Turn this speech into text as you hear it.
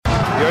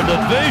your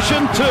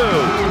Division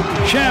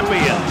II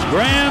champions,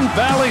 Grand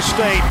Valley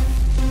State.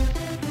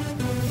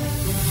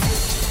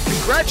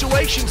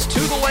 Congratulations to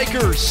the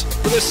Lakers.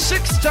 For the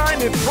sixth time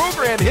in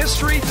program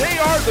history, they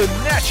are the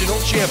national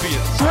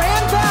champions.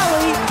 Grand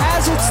Valley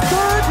has its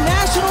third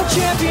national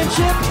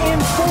championship in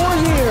 4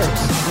 years.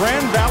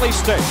 Grand Valley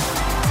State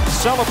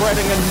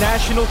celebrating a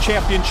national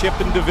championship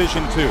in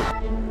Division II.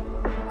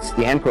 It's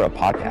the Anchor Up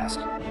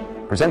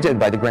Podcast, presented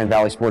by the Grand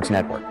Valley Sports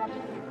Network.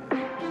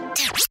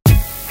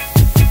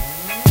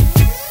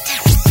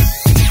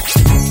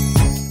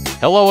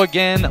 Hello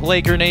again,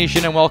 Laker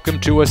Nation, and welcome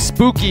to a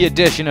spooky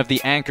edition of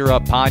the Anchor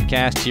Up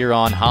Podcast here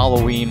on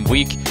Halloween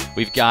week.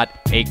 We've got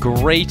a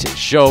great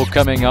show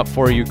coming up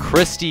for you.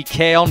 Christy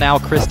Kale, now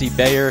Christy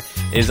Bayer,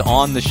 is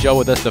on the show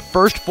with us, the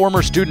first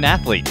former student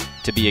athlete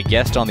to be a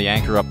guest on the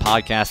Anchor Up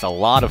Podcast. A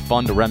lot of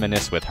fun to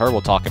reminisce with her.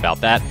 We'll talk about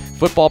that.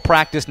 Football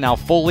practice now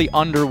fully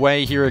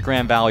underway here at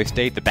Grand Valley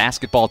State. The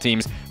basketball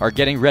teams are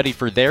getting ready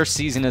for their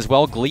season as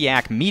well.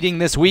 GLIAC meeting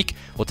this week.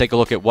 We'll take a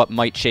look at what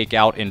might shake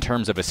out in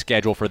terms of a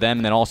schedule for them.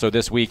 And then also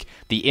this week,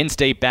 the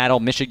in-state battle,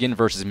 Michigan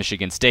versus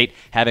Michigan State,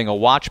 having a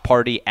watch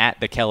party at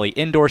the Kelly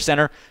Indoor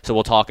Center. So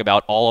we'll talk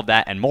about all of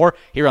that and more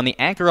here on the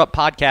Anchor Up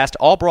Podcast,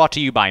 all brought to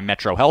you by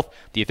Metro Health,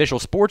 the official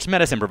sports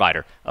medicine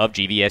provider of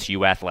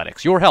GVSU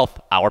Athletics. Your health,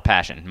 our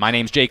passion. My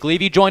name's Jake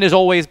Levy, joined as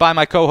always by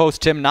my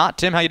co-host Tim Knott.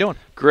 Tim, how you doing?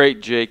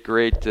 Great, Jake.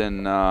 Great,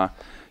 and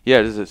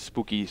yeah, this is a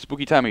spooky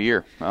time of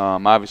year.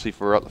 Obviously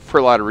for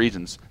a lot of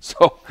reasons.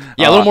 So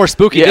yeah, a little more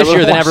spooky this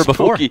year than ever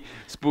before.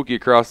 Spooky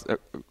across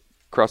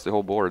the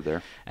whole board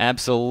there.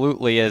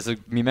 Absolutely. As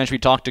you mentioned, we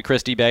talked to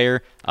Christy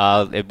Bayer.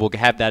 We'll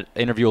have that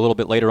interview a little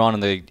bit later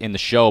on in the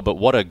show, but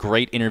what a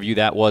great interview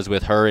that was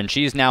with her. And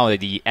she's now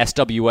the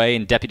SWA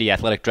and Deputy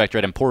Athletic Director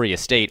at Emporia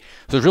State.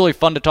 So it's really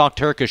fun to talk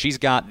to her because she's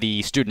got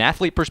the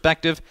student-athlete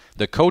perspective,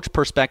 the coach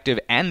perspective,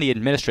 and the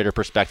administrator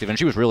perspective, and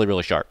she was really,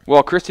 really sharp.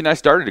 Well, Christy and I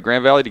started at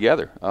Grand Valley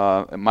together.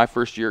 My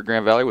first year at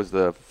Grand Valley was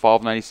the fall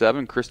of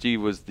 '97. Christy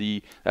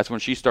that's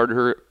when she started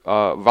her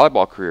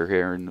volleyball career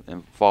here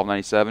in fall of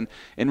 '97,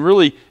 and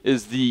really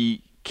is the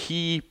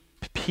key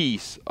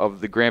piece of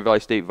the Grand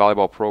Valley State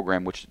volleyball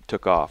program, which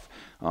took off.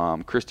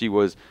 Christy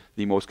was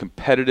the most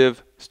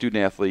competitive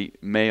student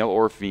athlete, male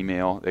or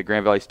female, that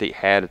Grand Valley State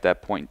had at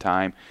that point in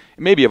time,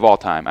 maybe of all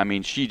time. I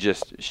mean, she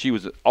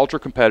was ultra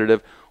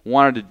competitive,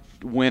 wanted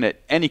to win at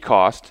any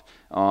cost,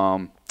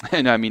 and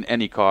I mean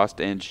any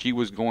cost, and she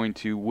was going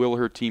to will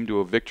her team to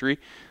a victory.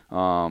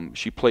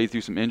 She played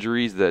through some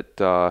injuries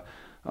that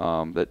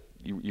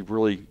you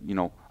really,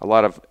 a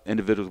lot of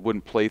individuals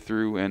wouldn't play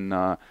through,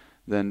 and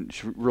then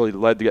she really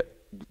led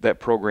that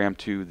program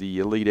to the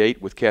Elite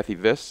Eight with Kathy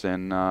Viss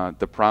and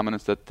the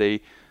prominence that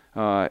they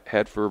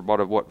had for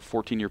about a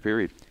 14-year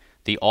period.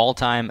 The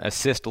all-time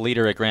assist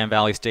leader at Grand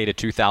Valley State, a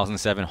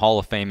 2007 Hall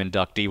of Fame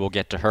inductee. We'll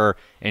get to her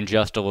in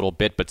just a little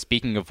bit. But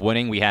speaking of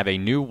winning, we have a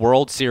new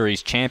World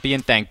Series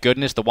champion. Thank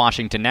goodness the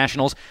Washington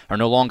Nationals are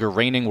no longer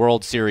reigning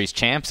World Series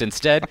champs.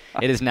 Instead,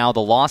 it is now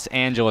the Los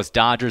Angeles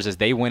Dodgers as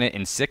they win it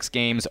in 6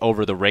 games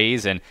over the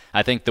Rays. And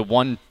I think the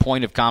one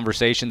point of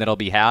conversation that'll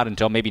be had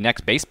until maybe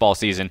next baseball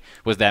season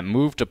was that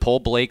move to pull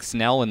Blake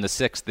Snell in the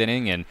 6th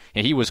inning. And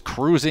he was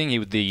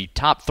cruising. The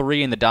top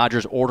 3 in the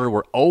Dodgers order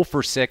were 0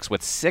 for 6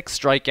 with 6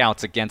 strikeouts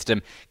against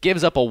him,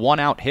 gives up a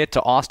 1-out hit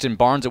to Austin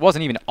Barnes. It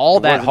wasn't even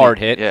that hard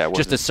hit,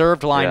 just a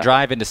served line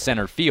drive into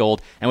center field.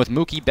 And with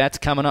Mookie Betts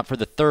coming up for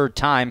the 3rd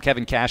time,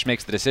 Kevin Cash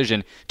makes the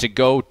decision to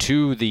go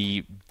to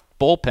the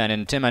bullpen.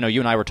 And Tim, I know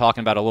you and I were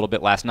talking about it a little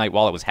bit last night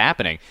while it was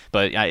happening,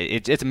 but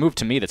it's a move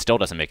to me that still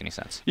doesn't make any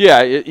sense. Yeah,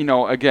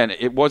 again,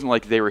 it wasn't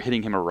like they were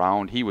hitting him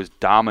around. He was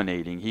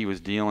dominating. He was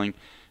dealing.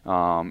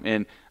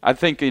 And I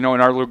think, in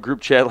our little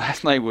group chat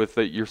last night with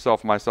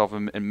yourself, myself,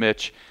 and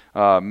Mitch,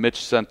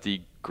 Mitch sent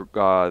the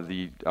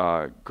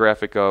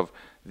graphic of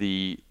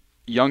the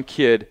young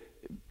kid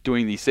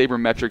doing the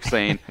sabermetric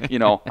saying,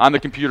 on the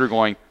computer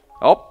going,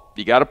 oh,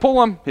 you got to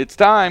pull him. It's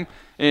time.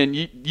 And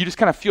you just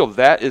kind of feel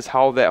that is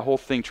how that whole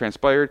thing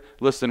transpired.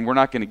 Listen, we're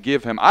not going to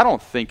give him – I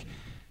don't think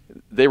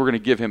they were going to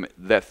give him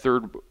that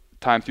 3rd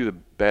time through the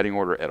batting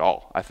order at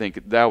all. I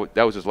think that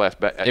was his last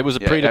bat. It was a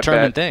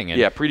predetermined thing.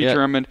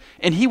 Predetermined.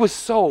 Yeah. And he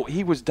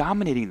was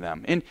dominating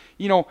them. And,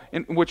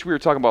 and which we were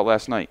talking about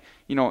last night,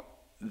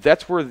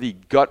 that's where the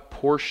gut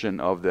portion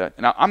of that –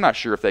 now, I'm not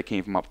sure if that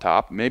came from up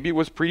top. Maybe it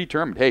was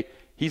predetermined. Hey,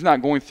 he's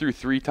not going through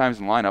 3 times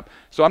in the lineup.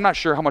 So I'm not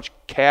sure how much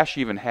Cash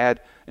even had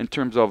in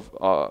terms of,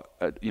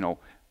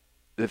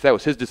 if that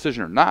was his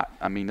decision or not.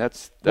 I mean,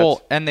 that's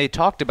well, and they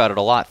talked about it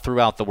a lot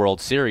throughout the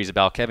World Series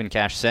about Kevin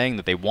Cash saying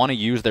that they want to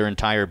use their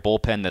entire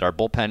bullpen, that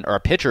our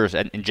pitchers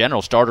in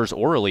general, starters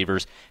or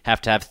relievers,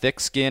 have to have thick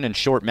skin and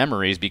short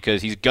memories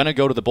because he's going to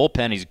go to the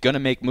bullpen, he's going to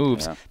make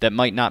moves that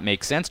might not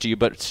make sense to you.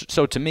 But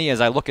so to me, as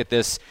I look at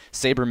this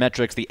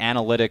sabermetrics, the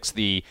analytics,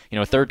 the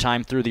 3rd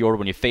time through the order,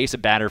 when you face a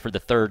batter for the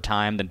 3rd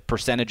time, then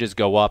percentages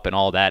go up and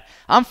all that.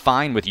 I'm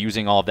fine with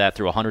using all of that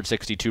through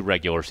 162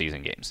 regular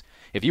season games.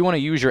 If you want to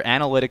use your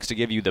analytics to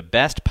give give you the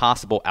best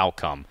possible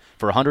outcome.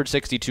 For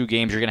 162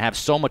 games, you're going to have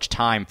so much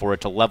time for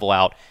it to level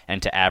out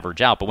and to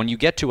average out. But when you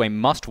get to a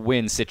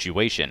must-win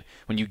situation,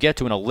 when you get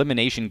to an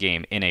elimination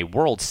game in a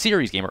World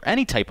Series game or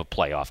any type of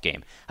playoff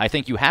game, I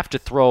think you have to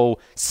throw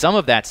some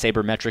of that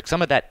sabermetric,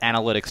 some of that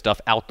analytic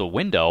stuff out the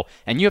window,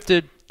 and you have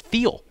to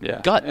feel,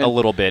 gut a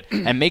little bit,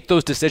 and make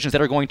those decisions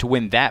that are going to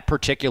win that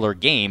particular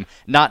game,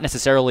 not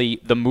necessarily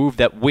the move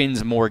that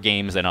wins more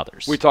games than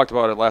others. We talked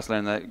about it last night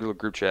in that little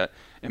group chat.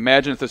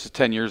 Imagine if this is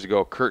 10 years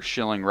ago, Kurt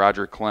Schilling,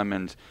 Roger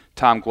Clemens,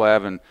 Tom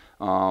Glavine,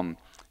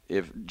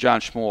 if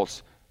John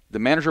Schmaltz, the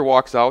manager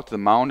walks out to the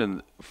mound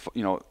and,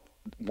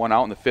 one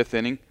out in the 5th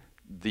inning,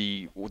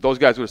 those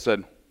guys would have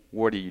said,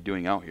 "What are you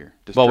doing out here?"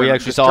 We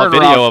actually saw a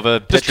video of a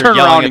pitcher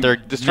yelling at their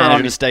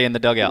manager to stay in the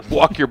dugout.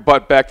 Walk your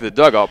butt back to the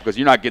dugout because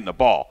you're not getting the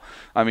ball.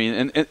 I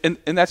mean,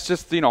 and that's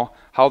just,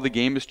 how the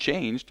game has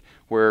changed,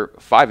 where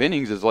 5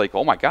 innings is like,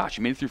 oh my gosh,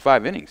 you made it through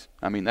 5 innings.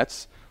 I mean,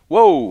 that's,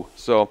 whoa.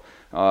 So,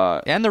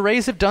 and the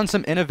Rays have done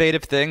some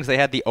innovative things. They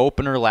had the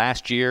opener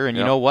last year, and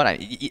you know what?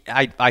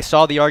 I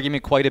saw the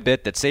argument quite a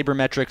bit that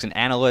sabermetrics and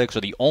analytics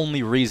are the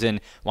only reason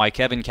why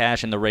Kevin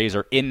Cash and the Rays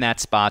are in that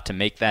spot to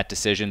make that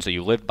decision. So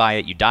you live by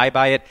it, you die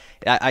by it.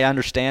 I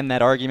understand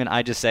that argument.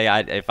 I just say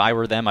if I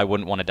were them, I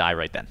wouldn't want to die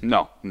right then.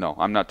 No,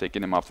 I'm not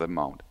taking him off the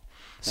mound.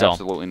 So,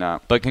 absolutely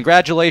not. But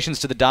congratulations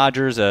to the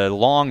Dodgers. A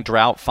long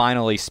drought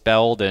finally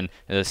spelled, and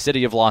the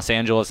city of Los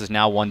Angeles has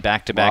now won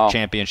back-to-back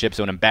championships,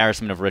 so an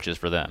embarrassment of riches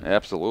for them.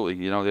 Absolutely.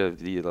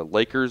 The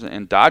Lakers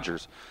and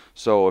Dodgers.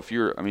 So if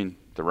you're,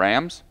 the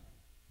Rams,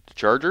 the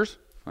Chargers,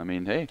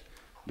 hey,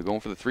 they're going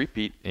for the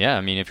three-peat. Yeah,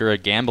 if you're a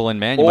gambling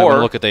man, you might want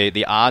to look at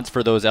the odds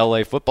for those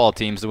L.A. football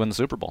teams to win the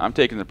Super Bowl. I'm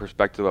taking the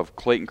perspective of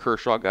Clayton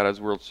Kershaw got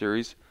his World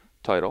Series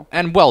title.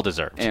 And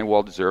well-deserved.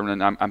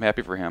 And I'm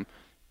happy for him.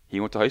 He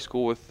went to high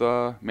school with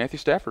Matthew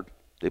Stafford.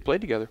 They played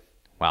together.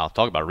 Wow,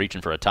 talk about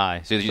reaching for a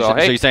tie. So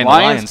you're saying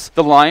Lions,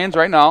 the Lions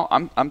right now,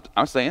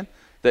 I'm saying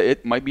that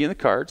it might be in the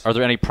cards. Are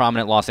there any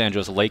prominent Los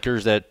Angeles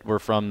Lakers that were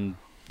from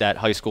that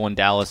high school in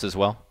Dallas as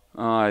well?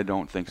 I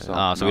don't think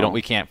so. So no.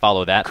 we can't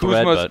follow that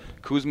thread. But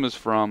Kuzma's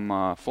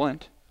from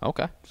Flint.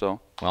 Okay. So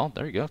well,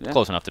 there you go.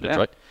 Close enough to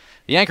Detroit. Yeah.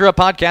 The Anchor Up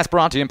podcast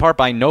brought to you in part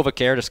by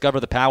NovaCare. Discover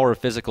the power of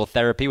physical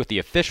therapy with the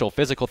official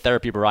physical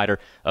therapy provider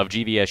of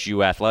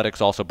GVSU Athletics.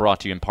 Also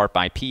brought to you in part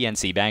by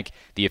PNC Bank,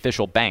 the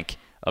official bank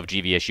of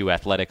GVSU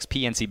Athletics.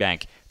 PNC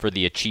Bank, for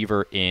the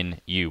achiever in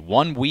you.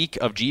 1 week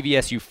of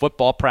GVSU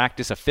football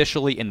practice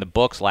officially in the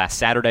books last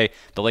Saturday.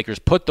 The Lakers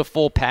put the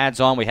full pads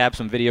on. We have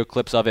some video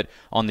clips of it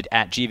on the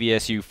at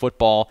GVSU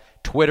football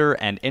Twitter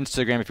and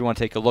Instagram if you want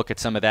to take a look at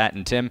some of that.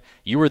 And Tim,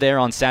 you were there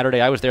on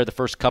Saturday. I was there the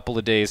first couple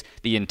of days.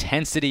 The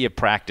intensity of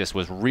practice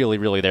was really,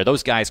 really there.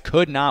 Those guys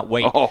could not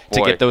wait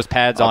to get those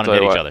pads on and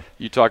hit each other.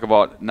 You talk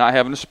about not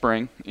having a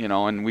spring,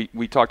 and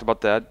we talked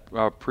about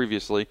that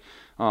previously.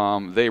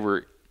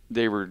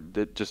 They were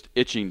just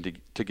itching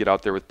to get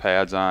out there with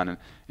pads on,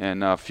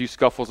 and a few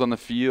scuffles on the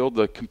field,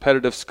 the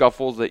competitive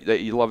scuffles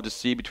that you love to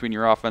see between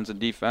your offense and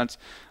defense,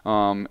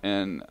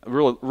 and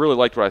really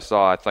liked what I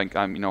saw. I think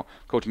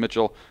Coach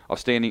Mitchell, a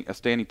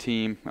standing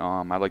team.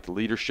 I like the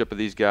leadership of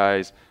these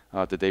guys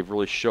that they've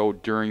really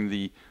showed during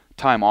the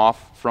time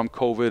off from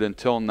COVID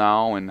until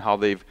now, and how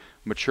they've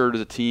matured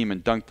as a team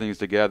and done things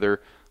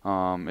together.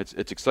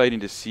 It's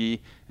exciting to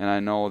see, and I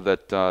know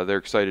that they're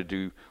excited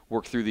to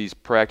work through these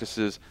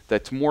practices.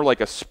 That's more like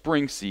a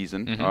spring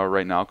season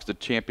right now, because the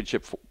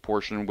championship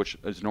portion, which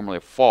is normally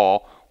a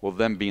fall, will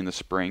then be in the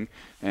spring.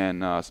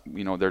 And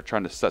they're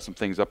trying to set some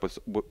things up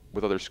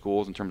with other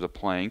schools in terms of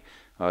playing.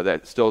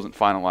 That still isn't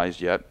finalized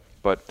yet,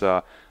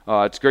 but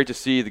it's great to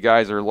see. The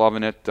guys are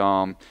loving it. It's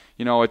a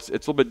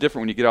little bit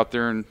different when you get out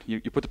there and you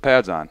put the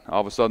pads on.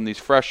 All of a sudden, these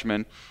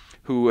freshmen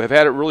who have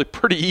had it really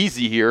pretty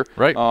easy here.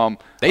 Right.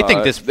 They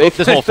think this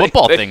whole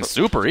football thing's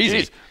super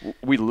easy.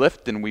 We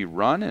lift and we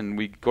run and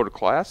we go to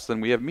class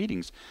and we have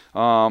meetings.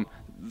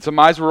 Some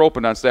eyes were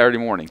opened on Saturday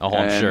morning. Oh,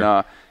 I'm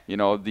sure.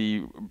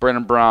 The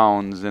Brennan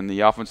Browns and the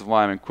offensive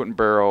lineman, Quentin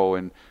Barrow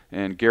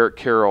and Garrett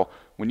Carroll,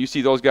 when you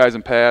see those guys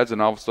in pads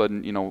and all of a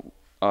sudden, it's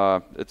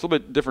a little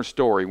bit different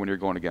story when you're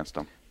going against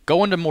them.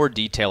 Go into more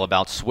detail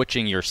about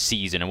switching your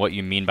season and what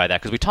you mean by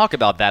that, because we talk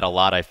about that a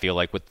lot, I feel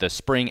like, with the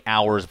spring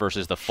hours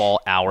versus the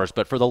fall hours.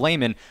 But for the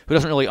layman who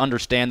doesn't really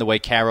understand the way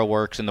CARA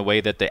works and the way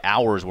that the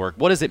hours work,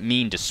 what does it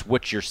mean to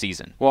switch your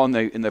season? Well,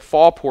 in the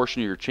fall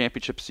portion of your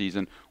championship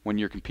season, when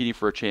you're competing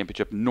for a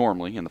championship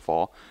normally in the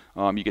fall,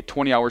 you get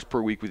 20 hours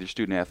per week with your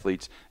student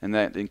athletes, and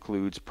that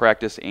includes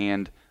practice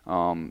and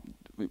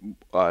you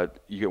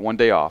get 1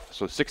 day off.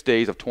 So 6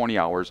 days of 20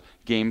 hours.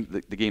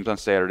 The games on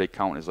Saturday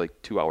count as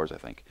like 2 hours, I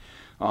think.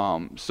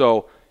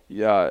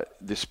 The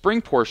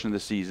spring portion of the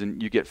season,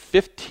 you get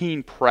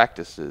 15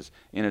 practices,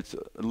 and it's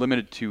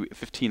limited to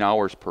 15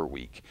 hours per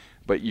week.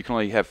 But you can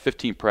only have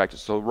 15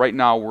 practices. So right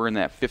now we're in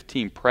that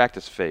 15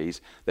 practice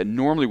phase that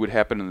normally would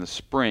happen in the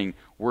spring.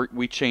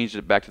 We changed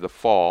it back to the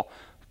fall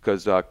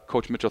because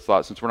Coach Mitchell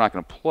thought since we're not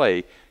going to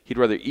play, he'd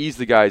rather ease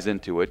the guys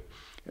into it,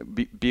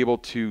 be able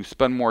to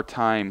spend more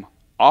time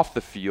off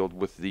the field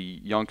with the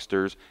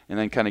youngsters and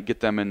then kind of get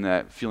them in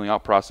that feeling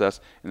out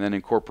process and then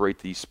incorporate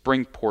the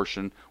spring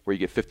portion where you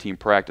get 15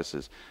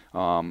 practices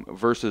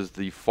versus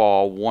the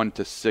fall 1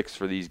 to 6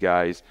 for these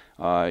guys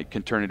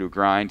can turn into a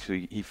grind. So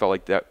he felt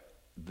like that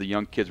the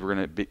young kids were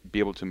going to be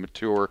able to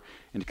mature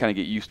and to kind of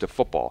get used to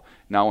football.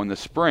 Now in the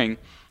spring,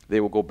 they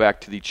will go back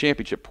to the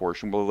championship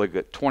portion. We'll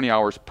get 20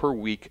 hours per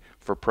week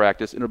for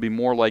practice. It'll be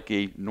more like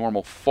a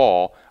normal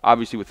fall,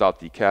 obviously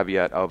without the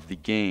caveat of the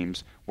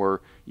games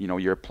where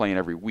you're playing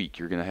every week.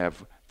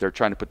 They're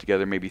trying to put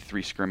together maybe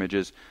 3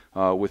 scrimmages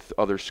with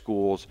other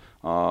schools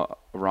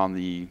around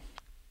the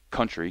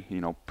country,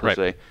 per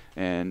se,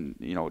 and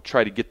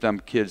try to get them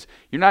kids.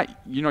 You're not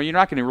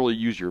going to really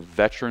use your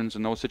veterans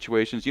in those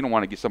situations. You don't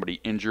want to get somebody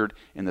injured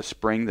in the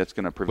spring that's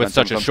going to prevent with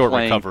such them a from short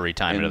playing recovery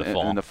time into the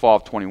fall. In the fall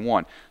of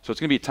 21. So it's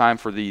going to be a time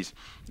for these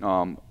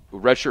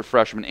redshirt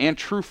freshmen and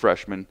true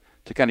freshmen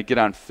to kind of get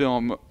on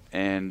film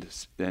and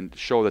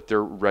show that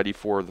they're ready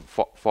for the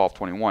fall of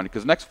 21.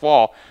 Because next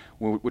fall,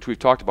 which we've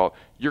talked about,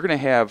 you're going to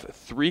have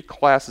 3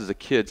 classes of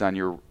kids on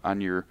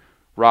your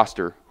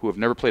roster who have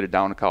never played a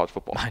down in college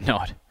football. I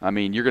know it. I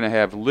mean, you're going to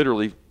have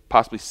literally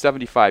possibly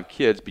 75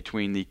 kids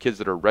between the kids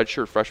that are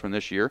redshirt freshmen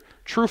this year,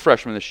 true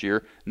freshmen this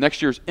year,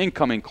 next year's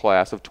incoming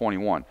class of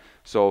 21.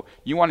 So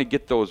you want to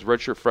get those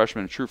redshirt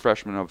freshmen and true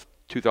freshmen of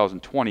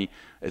 2020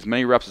 as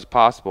many reps as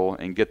possible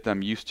and get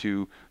them used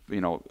to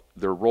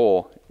their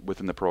role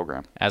within the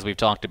program. As we've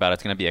talked about,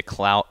 it's going to be a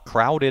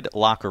crowded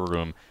locker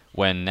room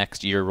when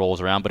next year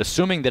rolls around. But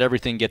assuming that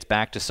everything gets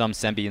back to some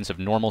semblance of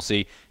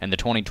normalcy and the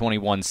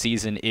 2021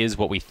 season is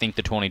what we think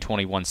the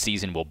 2021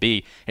 season will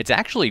be,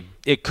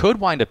 it could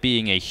wind up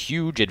being a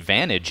huge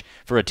advantage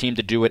for a team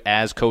to do it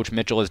as Coach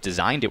Mitchell has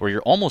designed it, where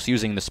you're almost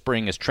using the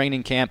spring as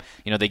training camp.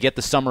 They get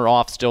the summer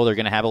off still. They're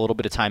going to have a little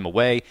bit of time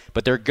away,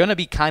 but they're going to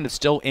be kind of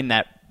still in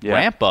that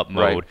ramp-up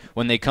mode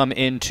when they come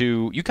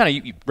into, you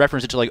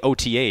reference it to like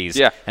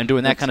OTAs and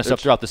doing that kind of stuff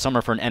throughout the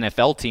summer for an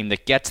NFL team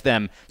that gets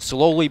them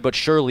slowly but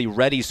surely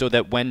ready so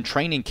that when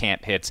training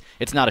camp hits,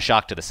 it's not a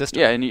shock to the system.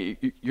 Yeah, and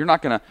you're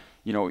not going to,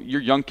 your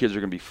young kids are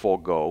going to be full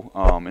go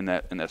in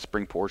that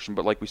spring portion,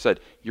 but like we said,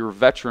 your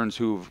veterans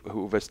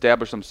who've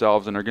established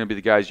themselves and are going to be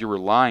the guys you're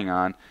relying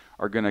on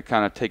are going to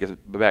kind of take a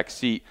back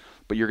seat.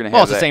 But you're going to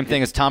have it's the same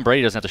thing as Tom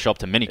Brady doesn't have to show up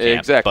to minicamp.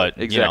 Exactly.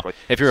 But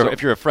if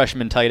you're a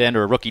freshman tight end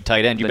or a rookie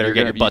tight end, you better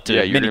get your butt to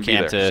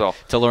minicamp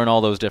to learn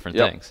all those different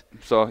things.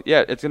 So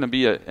it's going to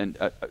be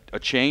a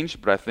change,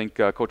 but I think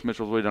Coach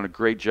Mitchell's really done a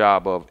great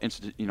job of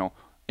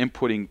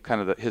inputting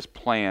kind of his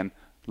plan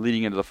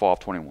leading into the fall of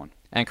 21.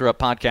 Anchor Up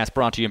Podcast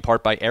brought to you in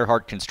part by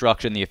Earhart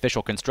Construction, the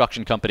official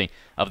construction company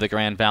of the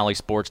Grand Valley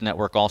Sports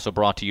Network. Also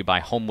brought to you by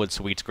Homewood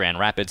Suites Grand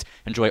Rapids.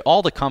 Enjoy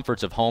all the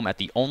comforts of home at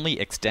the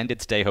only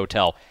extended stay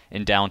hotel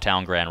in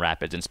downtown Grand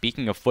Rapids. And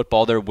speaking of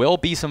football, there will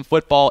be some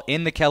football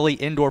in the Kelly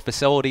Indoor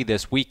Facility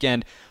this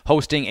weekend,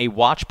 hosting a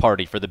watch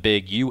party for the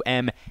big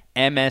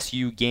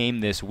MSU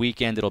game this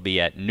weekend. It'll be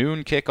at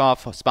noon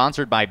kickoff,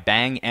 sponsored by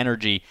Bang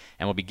Energy,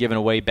 and we'll be giving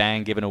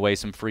away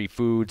some free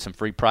food, some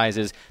free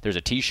prizes. There's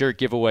a t-shirt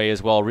giveaway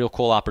as well. Real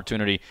cool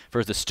opportunity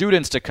for the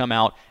students to come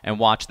out and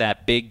watch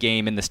that big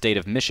game in the state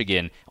of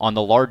Michigan on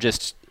the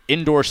largest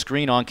indoor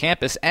screen on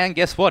campus. And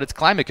guess what? It's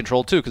climate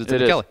controlled too because it's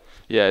in Kelly.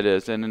 Yeah, it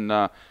is. And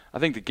I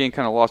think the game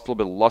kind of lost a little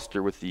bit of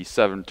luster with the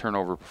 7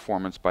 turnover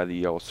performance by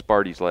the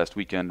Sparties last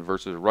weekend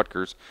versus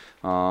Rutgers.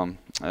 And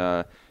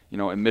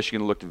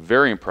Michigan looked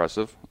very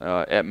impressive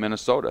at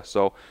Minnesota.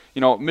 So,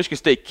 Michigan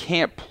State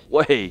can't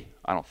play,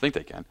 I don't think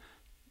they can,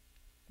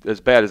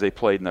 as bad as they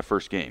played in that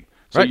first game.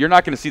 So you're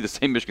not going to see the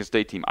same Michigan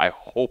State team. I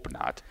hope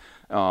not.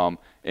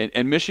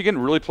 And Michigan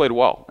really played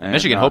well. And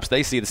Michigan hopes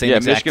they see the same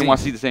exact Michigan team.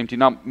 wants to see the same team.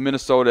 Now,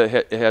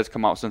 Minnesota has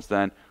come out since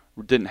then.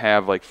 Didn't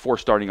have like 4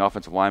 starting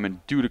offensive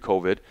linemen due to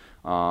COVID.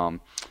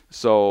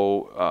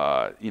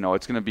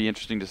 It's going to be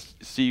interesting to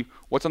see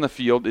what's on the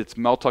field. It's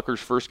Mel Tucker's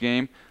first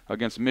game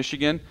against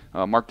Michigan.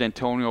 Mark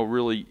D'Antonio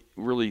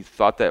really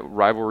thought that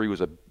rivalry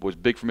was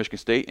big for Michigan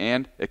State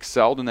and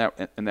excelled in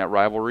that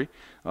rivalry.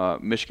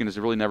 Michigan has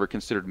really never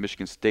considered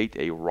Michigan State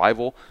a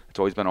rival. It's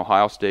always been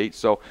Ohio State.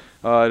 So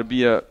it'll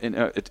be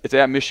it's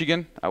at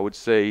Michigan. I would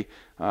say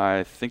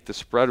I think the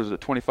spread was at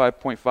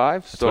 25.5.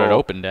 That's what it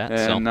opened at.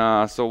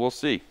 And so we'll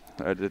see.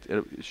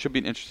 It should be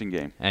an interesting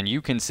game. And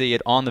you can see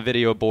it on the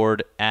video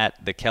board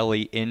at the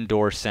Kelly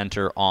Indoor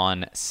Center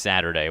on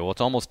Saturday. Well,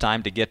 it's almost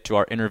time to get to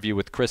our interview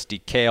with Christy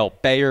Kale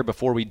Bayer.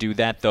 Before we do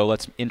that, though,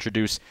 let's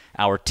introduce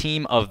our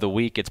Team of the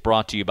Week. It's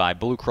brought to you by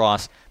Blue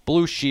Cross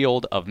Blue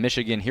Shield of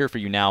Michigan, here for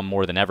you now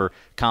more than ever.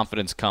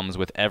 Confidence comes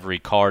with every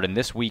card, and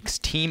this week's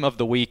Team of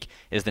the Week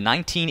is the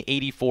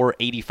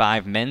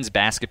 1984-85 men's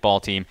basketball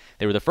team.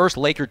 They were the first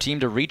Laker team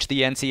to reach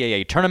the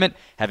NCAA tournament,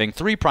 having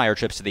 3 prior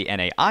trips to the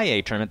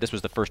NAIA tournament. This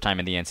was the first time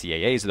in the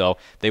NCAAs, though.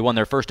 They won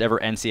their first ever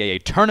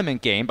NCAA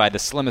tournament game by the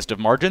slimmest of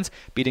margins,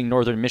 beating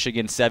Northern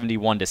Michigan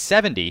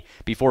 71-70,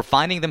 before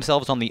finding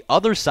themselves on the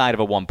other side of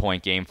a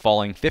 1-point game,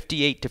 falling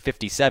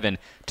 58-57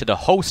 to the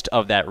host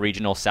of that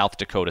regional, South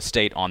Dakota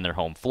State, on their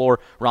home floor. floor.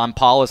 Ron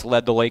Paulus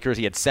led the Lakers.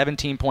 He had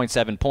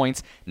 17.7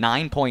 points,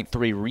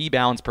 9.3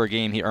 rebounds per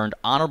game. He earned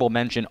honorable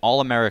mention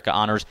All-America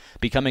honors,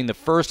 becoming the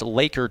first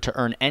Laker to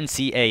earn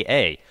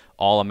NCAA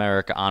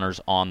All-America honors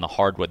on the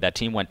hardwood. That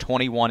team went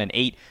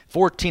 21-8,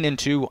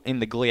 14-2 in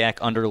the GLIAC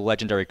under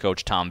legendary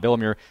coach Tom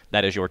Villamure.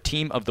 That is your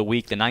team of the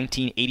week, the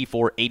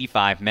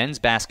 1984-85 men's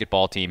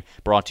basketball team,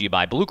 brought to you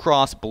by Blue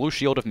Cross Blue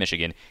Shield of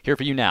Michigan. Here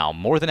for you now,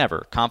 more than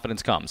ever,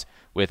 confidence comes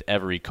with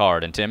every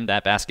card. And Tim,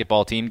 that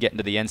basketball team getting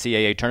to the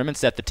NCAA tournament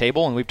set the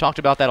table, and we've talked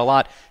about that a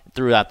lot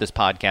throughout this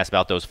podcast,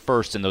 about those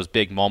firsts and those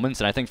big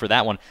moments. And I think for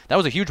that one, that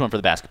was a huge one for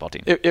the basketball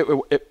team.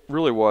 It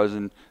really was,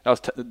 and that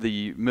was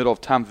the middle of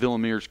Tom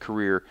Villamure's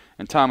career.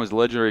 And Tom was a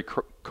legendary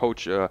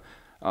coach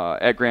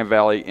at Grand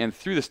Valley and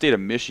through the state of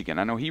Michigan.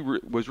 I know he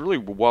was really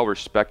well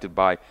respected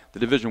by the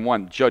Division I,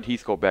 Judd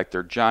Heathcote back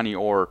there, Johnny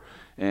Orr,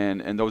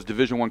 and those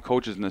Division I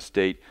coaches in the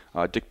state,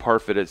 Dick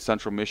Parfit at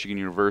Central Michigan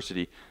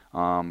University,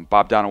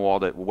 Bob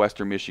Donewald at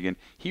Western Michigan.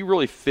 He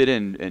really fit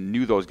in and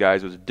knew those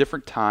guys. It was a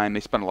different time.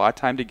 They spent a lot of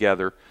time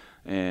together,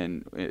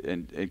 and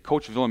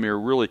Coach Villamure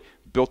really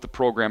built the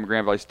program at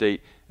Grand Valley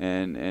State,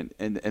 and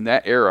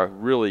that era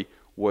really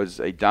was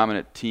a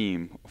dominant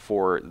team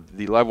for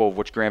the level of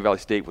which Grand Valley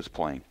State was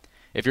playing.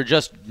 If you're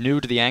just new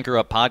to the Anchor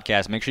Up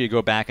podcast, make sure you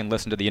go back and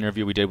listen to the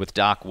interview we did with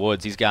Doc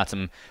Woods. He's got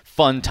some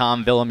fun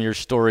Tom Villamure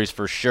stories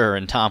for sure,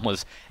 and Tom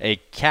was a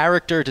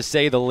character to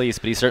say the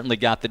least, but he certainly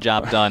got the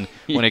job done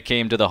when it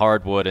came to the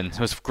hardwood, and it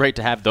was great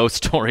to have those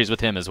stories with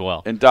him as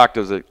well. And Doc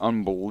does an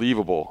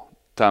unbelievable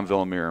Tom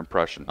Villamure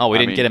impression. Oh, we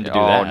didn't get him to do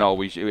that. Oh, no,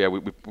 we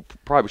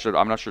probably should.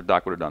 I'm not sure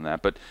Doc would have done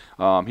that, but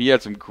he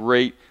had some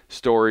great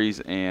stories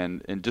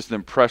and just the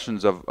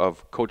impressions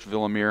of Coach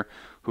Villamure,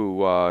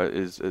 who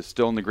is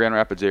still in the Grand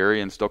Rapids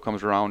area and still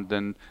comes around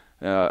and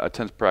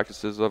attends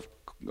practices of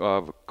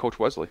Coach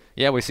Wesley.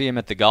 Yeah, we see him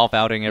at the golf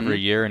outing every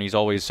year, and he's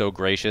always so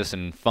gracious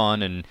and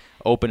fun and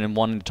open and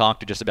wanting to talk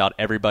to just about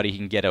everybody he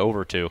can get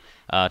over to.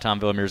 Tom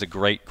Villamure is a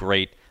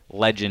great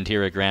legend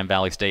here at Grand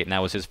Valley State, and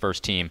that was his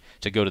first team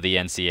to go to the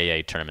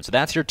NCAA tournament. So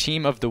that's your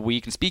team of the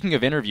week. And speaking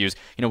of interviews,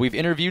 we've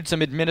interviewed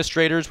some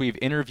administrators, we've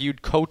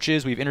interviewed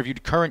coaches, we've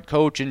interviewed current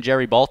coach in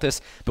Jerry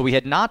Baltus, but we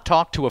had not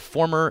talked to a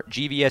former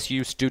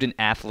GVSU student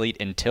athlete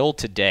until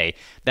today.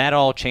 That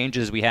all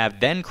changes. We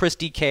have then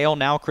Christy Kale,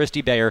 now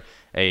Christy Bayer,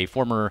 a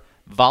former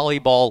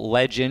volleyball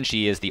legend.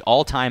 She is the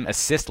all-time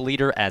assist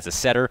leader as a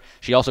setter.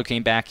 She also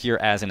came back here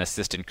as an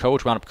assistant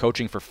coach, wound up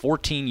coaching for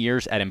 14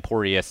 years at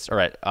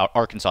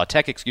Arkansas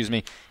Tech,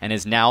 and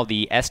is now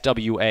the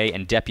SWA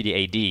and deputy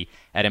AD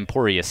at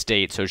Emporia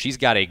State. So she's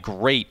got a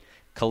great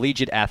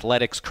collegiate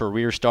athletics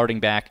career starting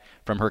back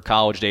from her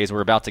college days. We're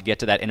about to get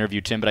to that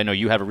interview, Tim, but I know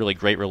you have a really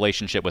great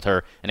relationship with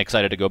her and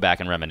excited to go back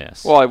and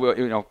reminisce.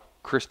 Well,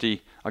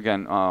 Christy,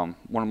 again, one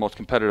of the most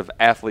competitive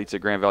athletes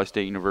at Grand Valley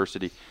State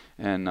University.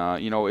 And,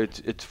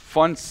 it's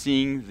fun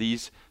seeing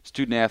these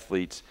student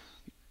athletes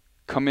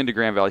come into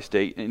Grand Valley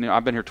State. And,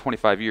 I've been here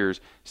 25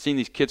 years, seeing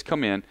these kids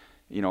come in,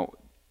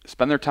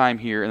 spend their time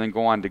here and then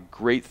go on to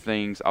great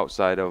things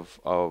outside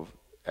of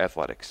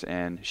athletics.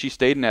 And she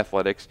stayed in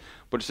athletics,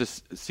 but it's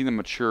just seeing them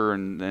mature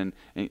and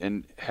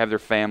have their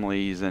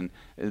families. And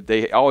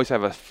they always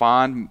have a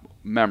fond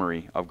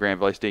memory of Grand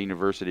Valley State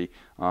University.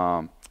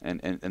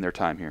 And their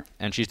time here.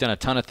 And she's done a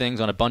ton of things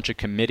on a bunch of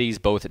committees,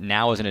 both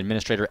now as an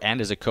administrator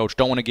and as a coach.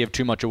 Don't want to give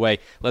too much away.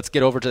 Let's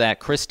get over to that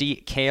Christy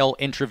Kale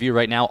interview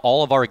right now.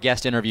 All of our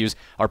guest interviews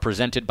are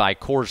presented by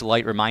Coors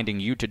Light, reminding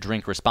you to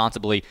drink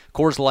responsibly.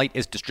 Coors Light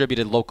is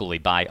distributed locally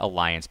by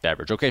Alliance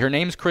Beverage. Okay, her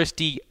name's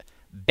Christy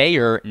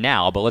Bayer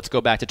now, but let's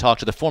go back to talk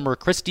to the former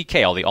Christy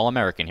Kale, the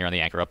All-American, here on the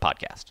Anchor Up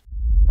podcast.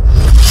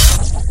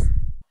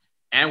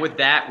 And with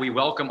that, we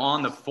welcome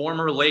on the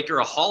former Laker,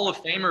 a Hall of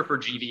Famer for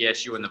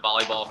GVSU in the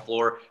volleyball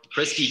floor,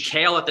 Christy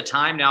Kale at the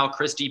time, now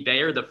Christy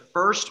Bayer, the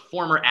first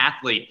former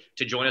athlete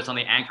to join us on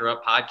the Anchor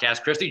Up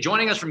podcast. Christy,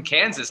 joining us from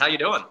Kansas. How you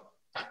doing?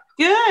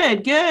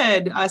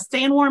 Good.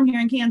 Staying warm here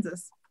in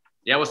Kansas.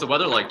 Yeah, what's the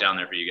weather like down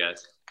there for you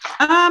guys?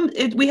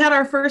 We had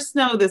our first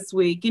snow this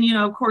week, and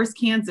of course,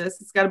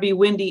 Kansas, it's got to be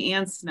windy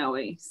and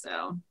snowy,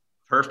 so.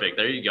 Perfect.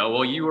 There you go.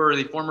 Well, you were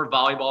the former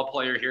volleyball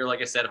player here, like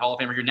I said, Hall of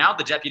Famer. You're now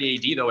the deputy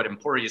AD, though, at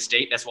Emporia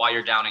State. That's why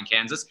you're down in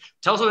Kansas.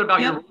 Tell us a little bit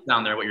about your role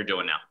down there, what you're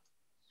doing now.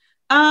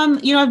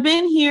 I've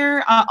been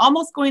here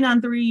almost going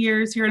on 3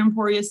 years here at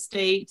Emporia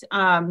State.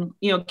 Kent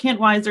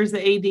Weiser's the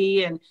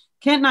AD, and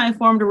Kent and I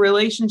formed a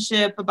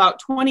relationship about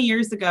 20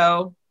 years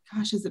ago.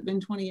 Gosh, has it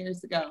been 20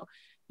 years ago?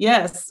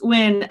 Yes.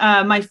 When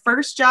my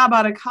first job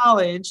out of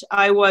college,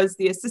 I was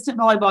the assistant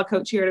volleyball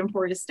coach here at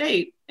Emporia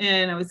State,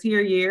 and I was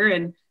here a year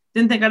and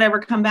didn't think I'd ever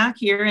come back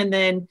here. And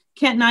then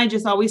Kent and I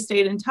just always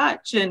stayed in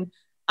touch. And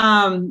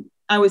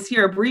I was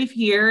here a brief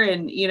year,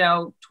 and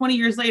 20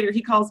 years later,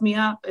 he calls me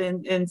up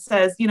and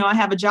says, I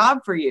have a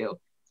job for you.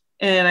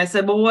 And I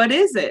said, well, what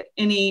is it?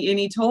 And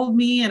he told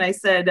me, and I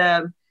said,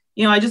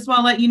 I just want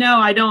to let you know,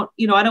 I don't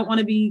want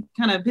to be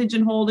kind of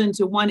pigeonholed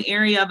into one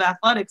area of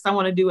athletics. I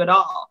want to do it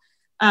all.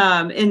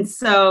 And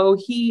so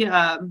he,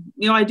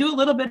 I do a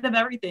little bit of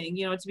everything,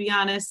 to be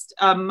honest.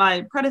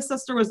 My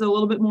predecessor was a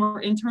little bit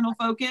more internal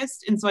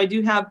focused. And so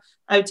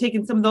I've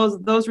taken some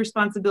of those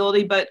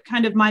responsibility, but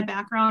kind of my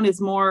background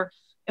is more,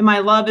 and my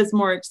love is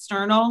more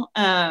external,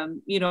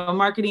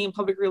 marketing,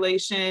 public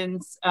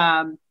relations,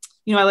 I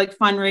like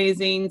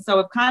fundraising. So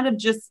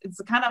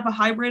it's kind of a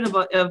hybrid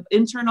of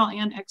internal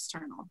and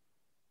external.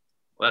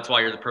 Well, that's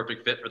why you're the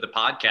perfect fit for the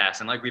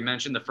podcast. And like we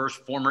mentioned, the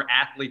first former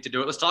athlete to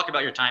do it. Let's talk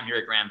about your time here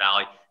at Grand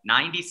Valley,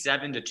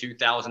 97 to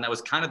 2000. That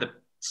was kind of the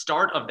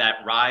start of that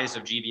rise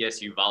of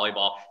GVSU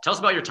volleyball. Tell us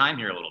about your time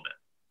here a little bit.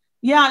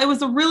 Yeah, it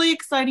was a really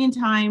exciting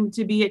time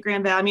to be at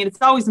Grand Valley. I mean,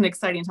 it's always an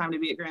exciting time to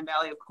be at Grand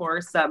Valley, of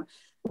course.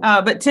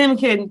 But Tim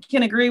can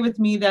agree with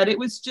me that it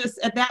was just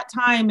at that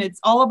time, it's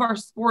all of our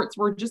sports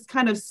were just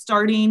kind of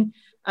starting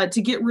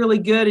to get really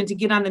good and to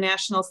get on the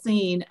national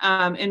scene.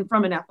 And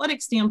from an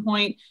athletic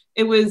standpoint,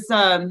 it was,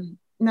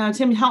 now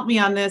Tim, help me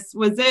on this.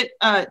 Was it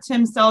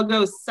Tim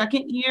Selgo's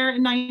second year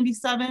in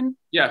 97?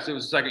 Yes, it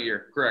was the second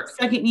year. Correct.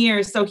 Second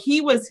year. So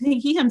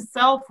he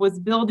himself was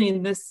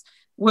building this,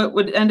 what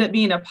would end up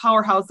being a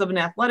powerhouse of an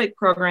athletic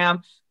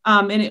program.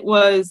 And it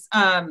was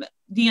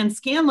Dan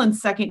Scanlon's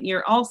second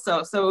year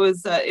also. So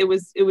it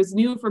was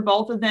new for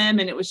both of them.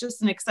 And it was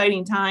just an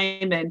exciting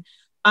time. And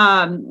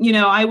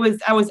I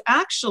was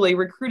actually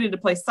recruited to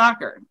play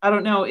soccer. I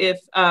don't know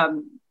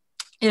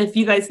if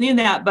you guys knew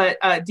that, but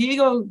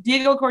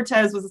Diego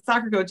Cortez was a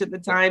soccer coach at the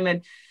time,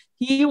 and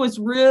he was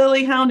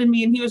really hounding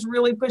me, and he was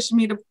really pushing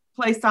me to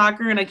play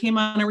soccer. And I came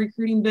on a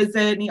recruiting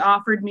visit, and he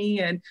offered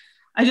me, and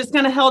I just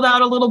kind of held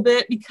out a little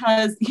bit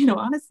because,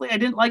 honestly, I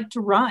didn't like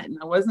to run.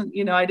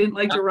 I didn't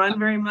like to run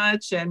very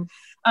much, and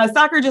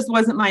soccer just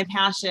wasn't my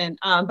passion.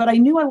 But I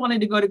knew I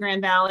wanted to go to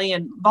Grand Valley,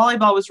 and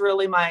volleyball was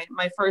really my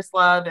first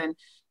love. And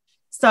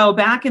so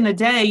back in the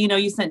day,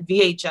 you sent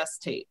VHS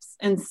tapes.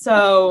 And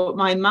so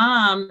my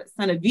mom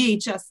sent a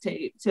VHS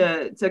tape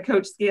to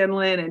Coach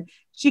Scanlon, and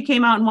she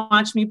came out and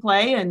watched me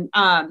play. And,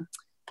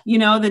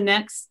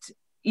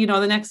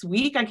 the next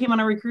week I came on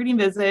a recruiting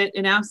visit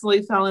and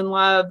absolutely fell in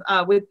love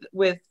with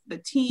the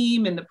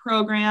team and the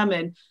program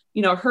and,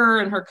 her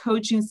and her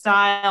coaching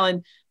style.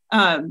 And,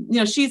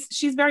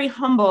 she's very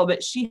humble,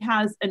 but she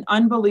has an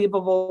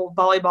unbelievable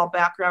volleyball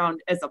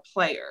background as a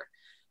player.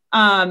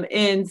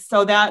 And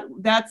so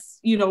that's,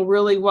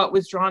 really what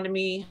was drawn to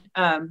me,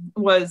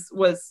 was,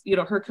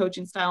 her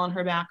coaching style and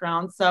her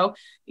background. So,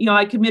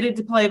 I committed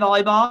to play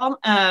volleyball,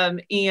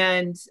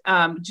 and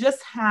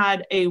just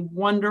had a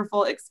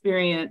wonderful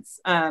experience,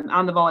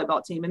 on the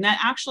volleyball team. And that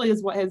actually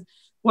is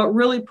what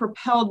really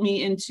propelled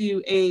me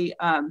into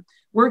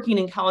working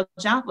in college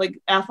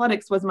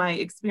athletics was my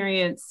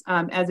experience,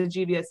 as a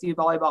GVSU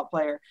volleyball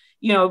player,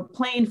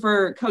 playing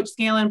for Coach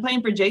Scanlon,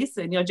 playing for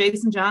Jason,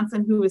 Jason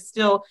Johnson, who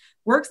still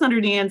works under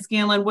Dan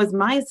Scanlon, was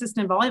my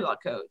assistant volleyball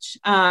coach.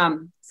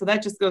 So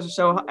that just goes to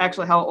show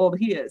actually how old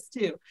he is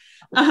too.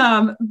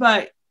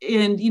 But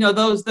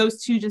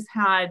those two just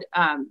had,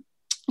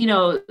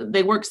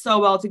 they worked so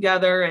well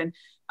together, and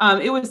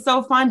it was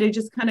so fun to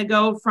just kind of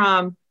go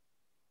from,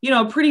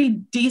 a pretty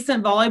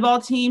decent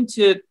volleyball team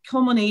to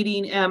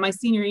culminating my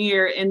senior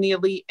year in the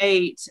Elite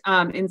Eight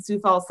in Sioux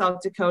Falls,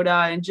 South Dakota.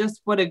 And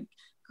just what a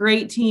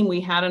great team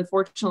we had.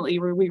 Unfortunately,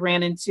 we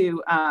ran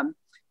into, a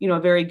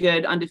very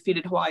good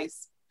undefeated Hawaii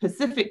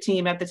Pacific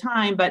team at the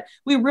time, but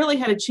we really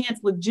had a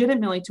chance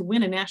legitimately to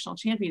win a national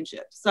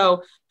championship.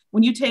 So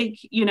when you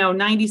take,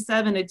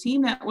 97, a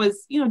team that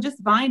was,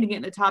 just vying to get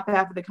in the top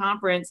half of the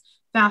conference,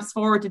 fast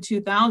forward to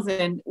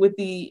 2000 with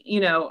the,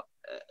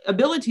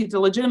 ability to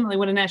legitimately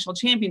win a national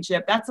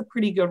championship, that's a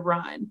pretty good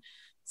run.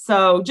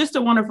 So just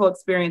a wonderful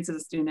experience as a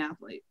student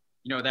athlete.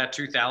 That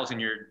 2000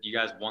 year, you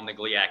guys won the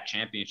GLIAC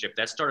championship.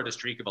 That started a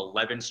streak of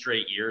 11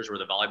 straight years where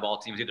the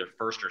volleyball team was either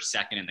first or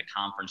second in the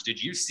conference.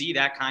 Did you see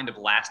that kind of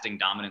lasting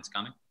dominance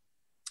coming?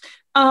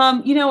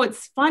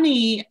 It's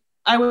funny.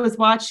 I was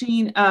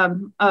watching,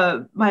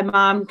 my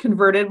mom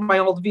converted my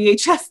old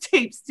VHS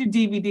tapes to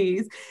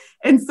DVDs.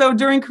 And so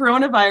during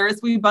coronavirus,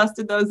 we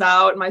busted those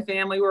out, and my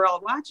family were all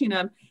watching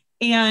them.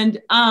 And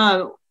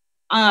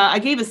I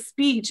gave a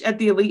speech at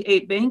the Elite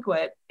Eight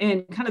banquet,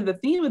 and kind of the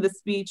theme of the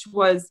speech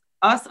was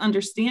us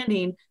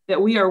understanding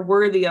that we are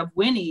worthy of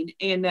winning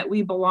and that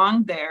we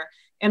belong there.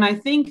 And I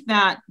think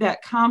that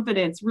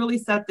confidence really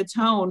set the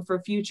tone for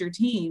future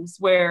teams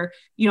where,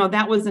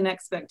 that was an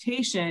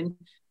expectation,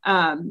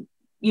 and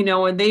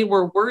they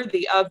were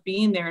worthy of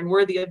being there and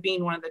worthy of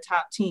being one of the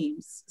top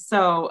teams.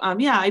 So,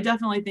 I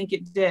definitely think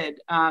it did.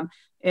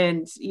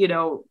 And,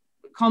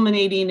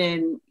 culminating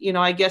in,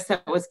 I guess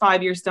that was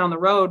 5 years down the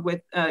road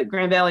with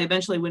Grand Valley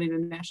eventually winning the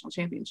national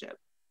championship.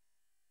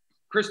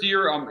 Christy,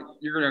 you're going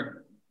to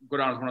go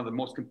down as one of the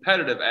most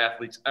competitive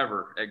athletes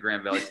ever at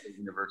Grand Valley State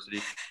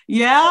University.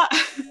 Yeah.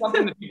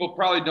 Something that people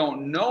probably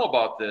don't know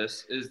about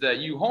this is that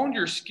you honed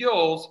your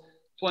skills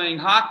playing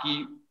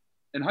hockey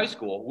in high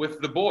school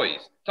with the boys.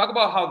 Talk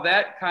about how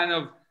that kind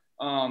of,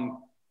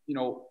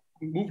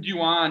 moved you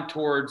on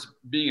towards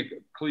being a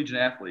collegiate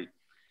athlete.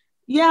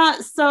 Yeah,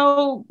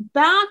 so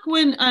back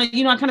when I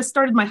kind of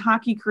started my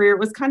hockey career, it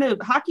was kind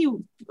of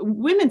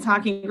women's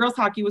hockey, girls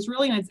hockey was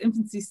really in its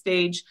infancy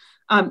stage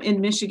in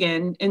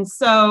Michigan, and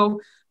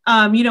so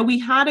we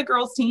had a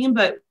girls team,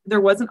 but there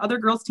wasn't other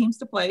girls teams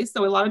to play,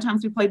 so a lot of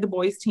times we played the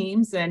boys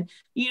teams, and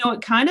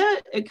it kind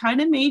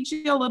of made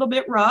you a little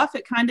bit rough.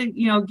 It kind of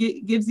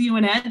gives you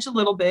an edge a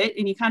little bit,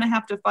 and you kind of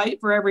have to fight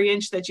for every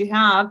inch that you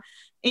have.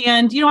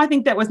 And, I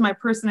think that was my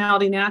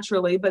personality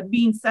naturally, but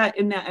being set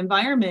in that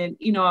environment,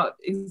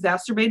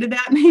 exacerbated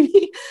that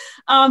maybe.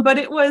 But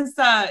it was,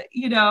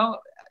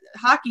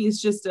 hockey is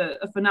just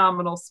a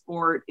phenomenal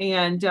sport.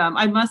 And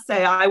I must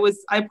say,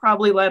 I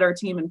probably led our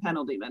team in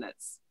penalty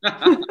minutes. So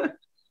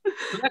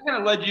that kind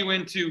of led you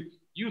into,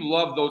 you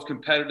love those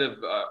competitive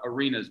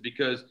arenas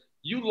because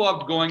you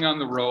loved going on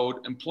the road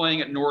and playing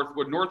at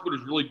Northwood. Northwood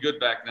was really good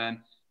back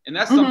then. And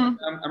that's something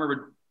I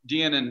remember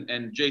Deanna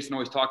and Jason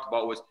always talked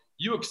about was,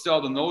 you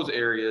excelled in those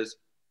areas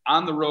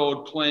on the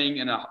road playing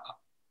in a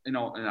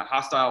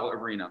hostile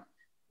arena.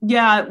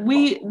 Yeah,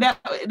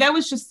 that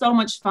was just so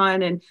much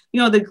fun. And,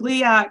 the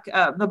GLIAC,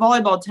 the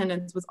volleyball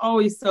attendance was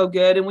always so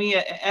good. And we,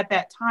 at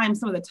that time,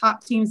 some of the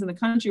top teams in the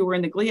country were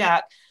in the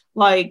GLIAC,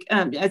 like,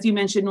 as you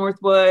mentioned,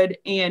 Northwood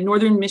and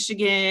Northern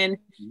Michigan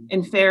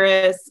and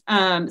Ferris.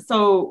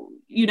 So,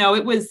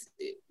 it was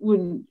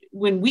when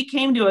we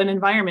came to an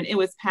environment, it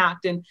was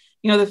packed, and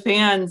the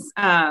fans,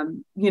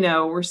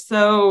 were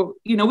so,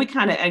 we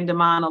kind of egged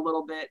them on a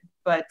little bit,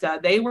 but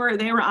they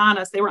were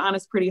honest. They were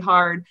honest pretty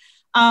hard.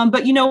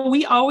 But,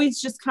 we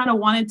always just kind of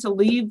wanted to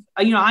leave.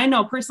 I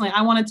know personally,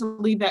 I wanted to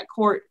leave that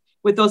court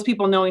with those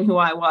people knowing who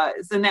I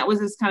was. And that was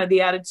just kind of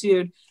the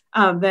attitude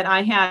that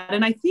I had.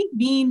 And I think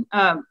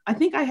I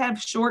think I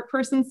have short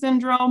person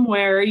syndrome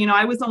where,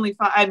 I was only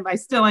I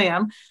still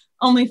am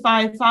only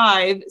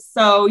 5'5".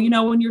 So,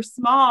 when you're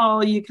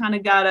small, you kind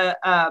of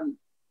gotta,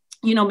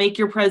 make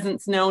your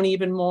presence known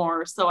even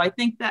more. So I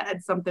think that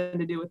had something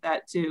to do with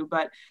that too.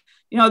 But,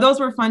 those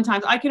were fun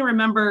times. I can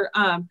remember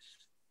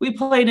we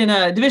played in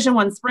a Division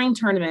I spring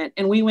tournament,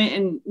 and we went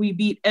and we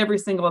beat every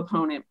single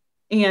opponent.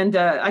 And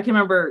I can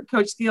remember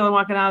Coach Thielen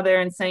walking out of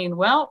there and saying,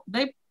 well,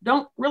 they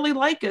don't really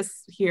like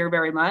us here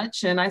very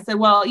much. And I said,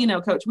 well,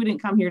 Coach, we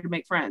didn't come here to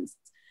make friends.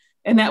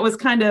 And that was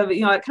kind of,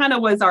 it kind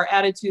of was our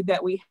attitude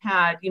that we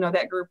had,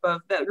 that group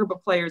of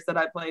players that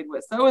I played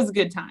with. So it was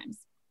good times.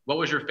 What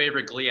was your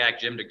favorite GLIAC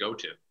gym to go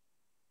to?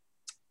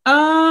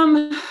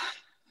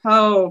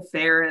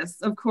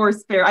 Ferris, of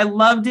course, Ferris. I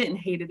loved it and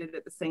hated it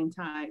at the same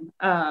time.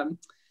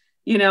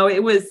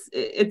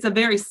 It's a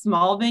very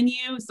small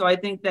venue. So I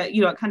think that,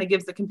 it kind of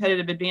gives a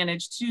competitive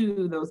advantage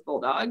to those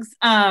Bulldogs.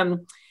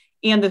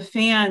 And the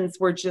fans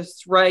were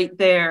just right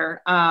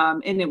there.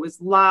 And it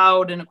was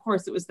loud. And of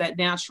course it was that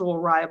natural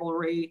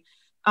rivalry.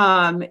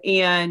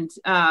 It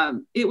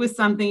was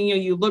something,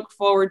 you look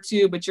forward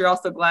to, but you're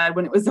also glad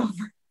when it was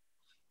over.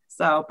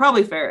 So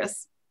probably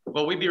Ferris.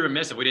 Well, we'd be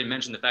remiss if we didn't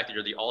mention the fact that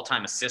you're the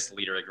all-time assist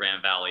leader at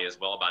Grand Valley as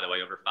well, by the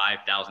way, over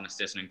 5,000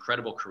 assists, an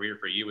incredible career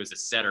for you as a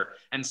setter.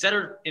 And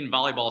setter in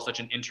volleyball is such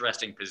an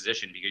interesting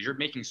position because you're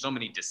making so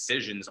many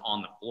decisions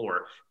on the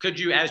floor. Could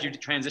you, as you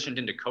transitioned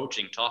into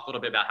coaching, talk a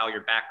little bit about how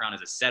your background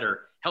as a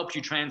setter helped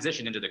you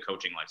transition into the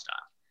coaching lifestyle?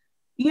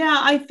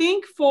 Yeah, I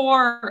think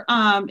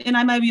and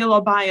I might be a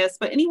little biased,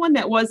 but anyone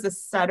that was a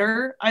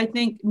setter, I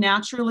think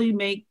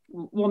naturally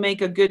will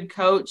make a good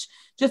coach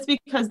just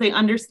because they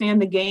understand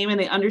the game and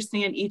they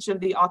understand each of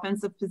the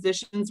offensive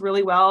positions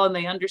really well. And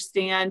they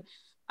understand,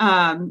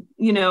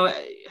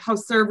 how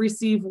serve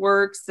receive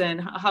works and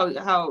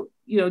how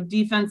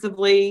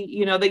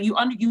defensively, that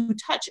you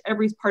touch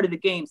every part of the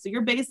game. So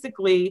you're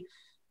basically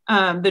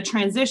the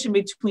transition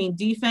between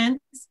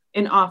defense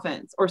and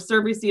offense, or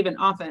serve receive and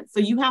offense. So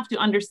you have to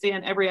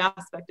understand every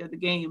aspect of the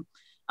game.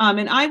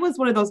 And I was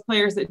one of those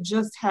players that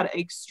just had an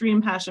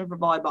extreme passion for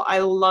volleyball.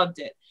 I loved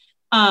it.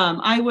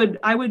 I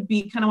would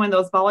be kind of one of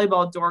those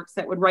volleyball dorks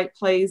that would write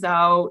plays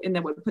out and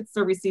that would put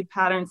serve receive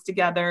patterns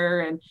together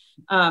and,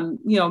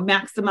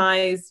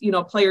 maximize,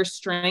 players'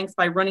 strengths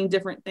by running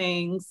different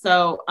things.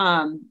 So,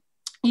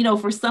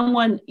 for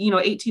someone,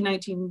 18,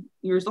 19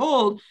 years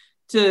old,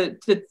 to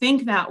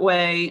think that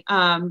way,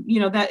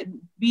 that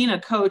being a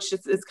coach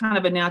is kind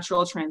of a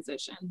natural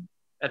transition.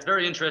 That's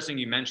very interesting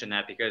you mentioned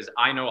that because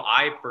I know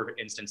for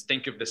instance,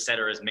 think of the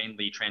setter as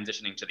mainly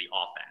transitioning to the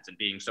offense and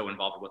being so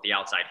involved with what the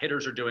outside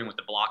hitters are doing, what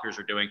the blockers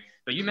are doing.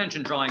 But you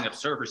mentioned drawing up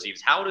serve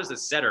receives. How does the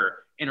setter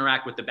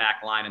interact with the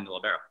back line and the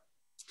libero?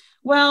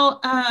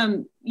 Well,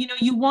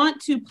 you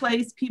want to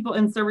place people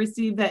in serve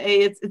receive that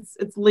A,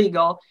 it's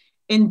legal,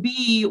 and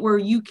B, where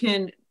you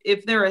can,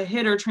 if they're a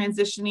hitter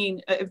transitioning,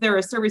 if they're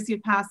a serve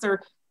receive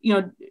passer,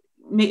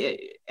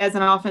 as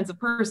an offensive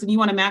person, you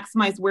want to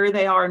maximize where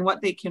they are and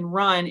what they can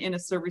run in a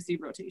serve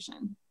receive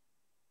rotation.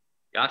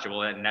 Gotcha.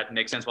 Well, and that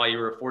makes sense why you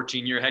were a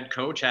 14-year head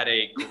coach, had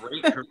a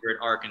great career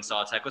at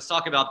Arkansas Tech. Let's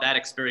talk about that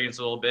experience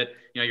a little bit.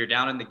 You're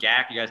down in the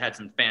GAC. You guys had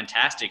some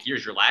fantastic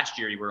years. Your last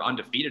year, you were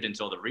undefeated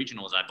until the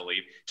regionals, I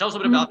believe. Tell us a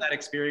bit about that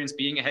experience,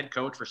 being a head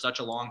coach for such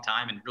a long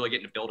time and really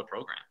getting to build a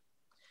program.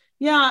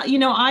 Yeah,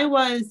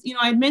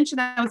 I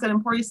mentioned I was at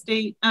Emporia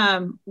State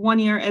 1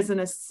 year as an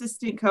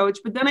assistant coach,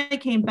 but then I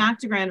came back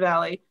to Grand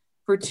Valley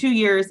for 2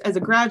 years as a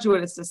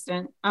graduate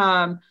assistant.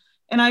 And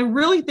I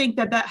really think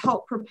that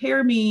helped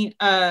prepare me.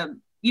 I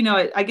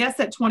guess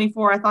at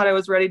 24, I thought I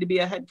was ready to be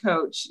a head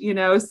coach,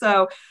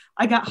 so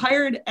I got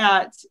hired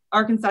at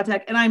Arkansas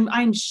Tech, and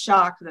I'm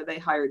shocked that they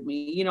hired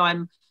me.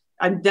 I'm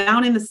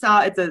down in the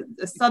South. It's a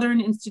Southern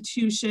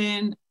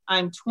institution.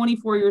 I'm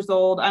 24 years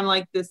old. I'm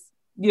like this,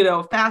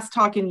 fast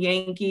talking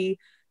Yankee.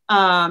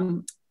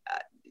 Never,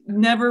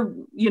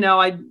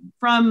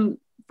 from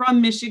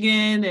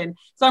Michigan. And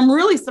so I'm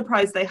really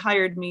surprised they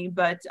hired me,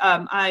 but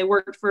I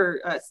worked for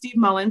Coach Steve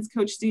Mullins,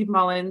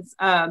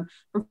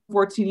 for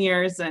 14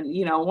 years, and,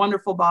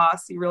 wonderful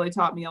boss. He really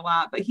taught me a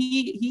lot, but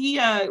he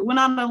went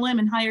on a limb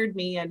and hired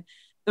me. And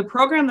the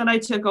program that I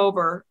took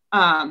over,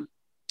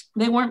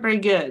 they weren't very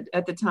good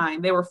at the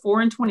time. They were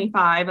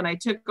 4-25, and I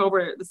took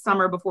over the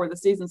summer before the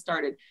season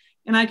started.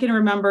 And I can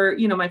remember,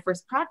 my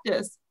first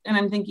practice, and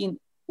I'm thinking,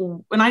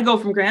 when I go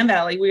from Grand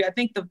Valley, I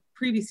think the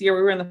previous year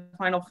we were in the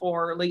Final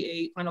Four, Elite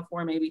Eight, Final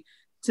Four maybe,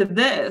 to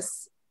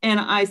this. And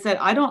I said,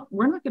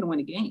 we're not going to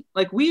win a game.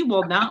 Like, we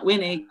will not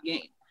win a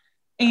game.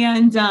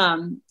 And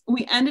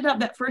we ended up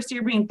that first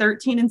year being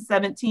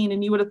 13-17.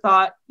 And you would have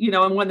thought,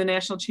 and won the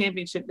national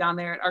championship down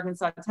there at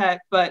Arkansas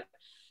Tech. But,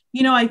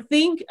 I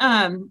think,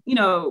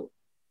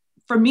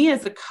 for me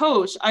as a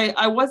coach,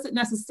 I wasn't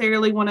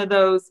necessarily one of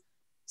those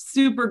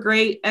super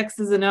great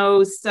X's and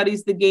O's,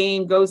 studies the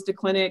game, goes to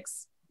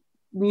clinics,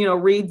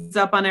 reads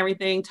up on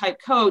everything type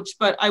coach,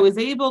 but I was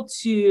able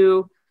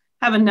to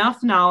have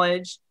enough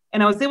knowledge,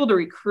 and I was able to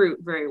recruit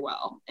very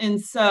well. And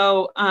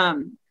so,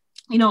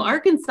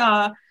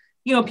 Arkansas,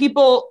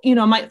 people,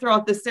 might throw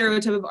out the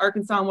stereotype of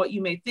Arkansas and what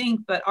you may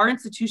think, but our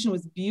institution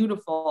was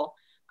beautiful.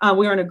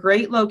 We were in a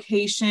great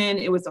location.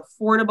 It was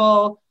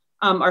affordable.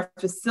 Our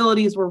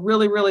facilities were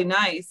really, really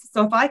nice.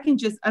 So if I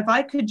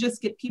could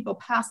just get people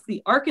past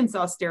the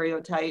Arkansas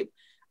stereotype,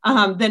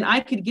 then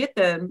I could get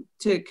them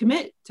to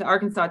commit to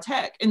Arkansas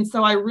Tech. And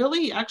so I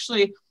really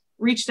actually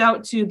reached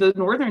out to the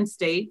northern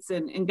states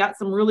and got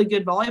some really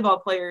good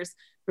volleyball players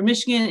from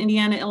Michigan,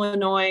 Indiana,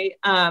 Illinois,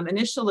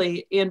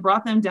 initially, and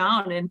brought them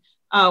down. And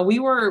we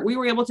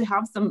were able to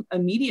have some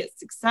immediate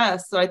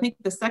success. So I think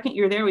the second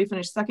year there, we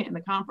finished second in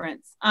the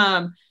conference.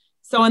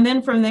 And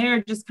then from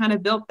there, just kind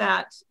of built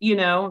that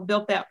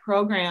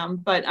program.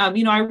 But,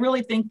 I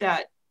really think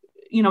that,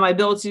 my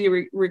ability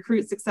to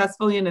recruit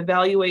successfully and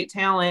evaluate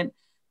talent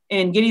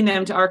and getting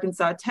them to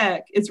Arkansas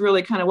Tech is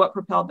really kind of what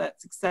propelled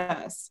that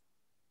success.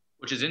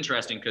 Which is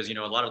interesting because, a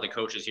lot of the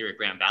coaches here at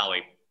Grand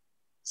Valley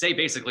say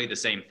basically the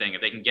same thing. If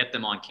they can get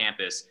them on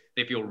campus,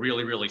 they feel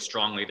really, really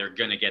strongly they're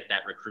going to get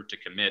that recruit to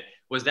commit.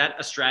 Was that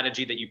a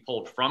strategy that you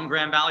pulled from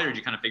Grand Valley, or did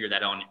you kind of figure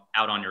that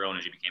out on your own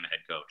as you became a head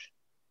coach?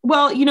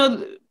 Well,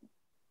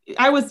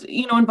 I was,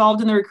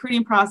 involved in the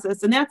recruiting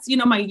process, and that's,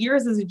 my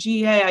years as a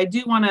GA. I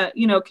do want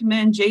to,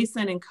 commend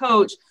Jason and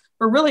Coach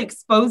for really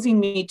exposing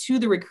me to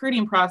the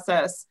recruiting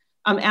process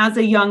as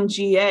a young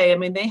GA. I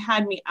mean, they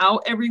had me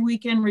out every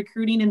weekend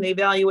recruiting and the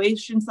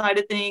evaluation side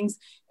of things.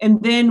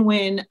 And then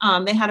when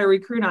they had a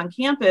recruit on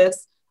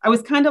campus, I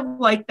was kind of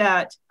like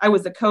that. I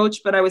was a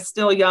coach, but I was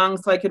still young,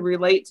 so I could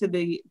relate to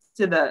the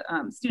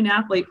student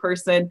athlete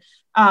person.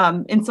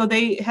 And so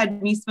they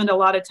had me spend a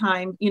lot of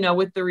time,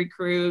 with the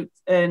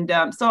recruits. And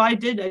so I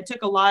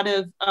took a lot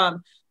of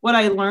what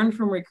I learned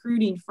from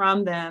recruiting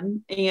from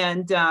them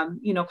and,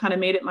 kind of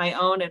made it my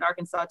own at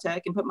Arkansas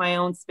Tech and put my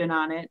own spin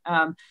on it.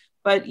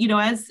 But,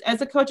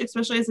 as a coach,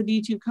 especially as a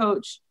D2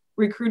 coach,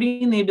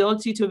 recruiting, the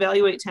ability to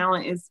evaluate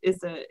talent is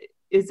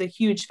a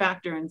huge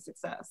factor in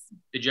success.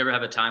 Did you ever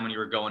have a time when you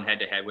were going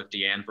head to head with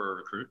Deanne for a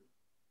recruit?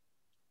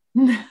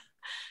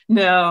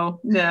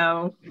 No.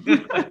 That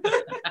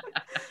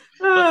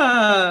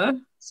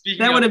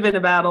would have been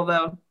a battle,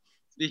 though.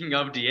 Speaking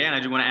of Deanne, I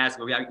just want to ask,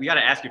 we got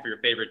to ask you for your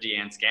favorite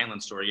Deanne Scanlon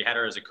story. You had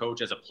her as a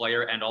coach, as a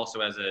player, and also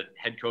as a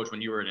head coach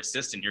when you were an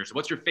assistant here. So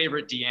what's your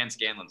favorite Deanne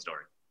Scanlon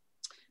story?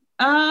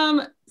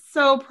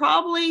 So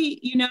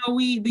probably,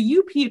 the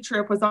UP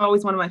trip was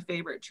always one of my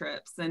favorite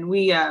trips. And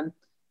we,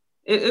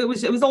 it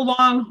was a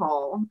long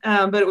haul,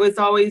 but it was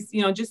always,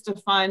 just a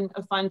fun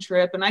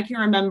trip. And I can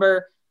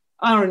remember,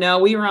 I don't know,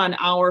 we were on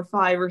hour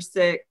 5 or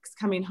 6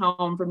 coming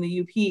home from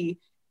the UP.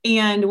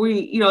 And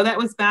we, that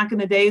was back in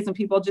the days when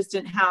people just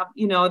didn't have,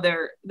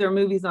 their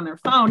movies on their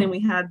phone. And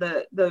we had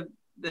the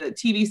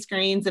TV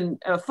screens,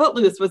 and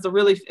Footloose was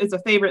a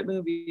favorite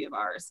movie of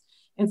ours.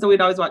 And so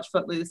we'd always watch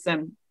Footloose.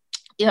 And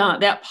yeah,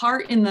 that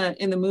part in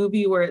the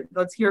movie where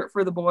Let's Hear It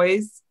for the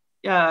Boys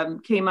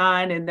came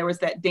on, and there was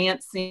that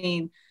dance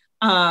scene.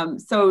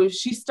 So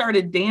she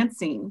started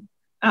dancing.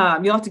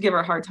 You'll have to give her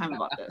a hard time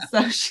about this.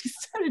 So she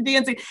started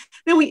dancing.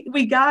 Then we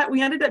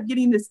ended up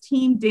getting this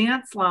team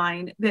dance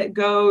line that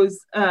goes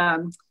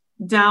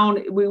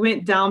down. We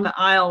went down the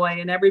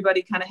aisleway, and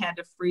everybody kind of had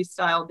to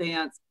freestyle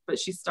dance, but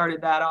she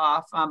started that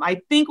off.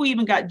 I think we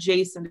even got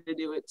Jason to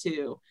do it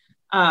too.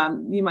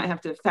 You might have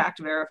to fact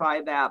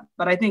verify that,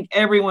 but I think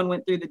everyone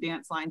went through the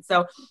dance line.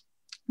 So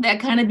that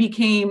kind of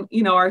became,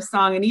 our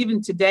song. And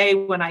even today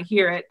when I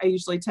hear it, I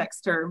usually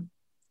text her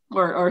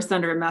or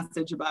send her a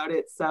message about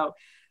it. So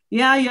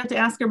yeah, you have to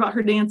ask her about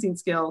her dancing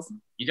skills.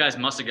 You guys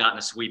must have gotten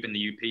a sweep in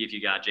the UP if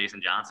you got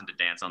Jason Johnson to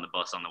dance on the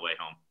bus on the way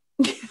home.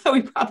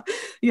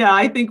 Yeah,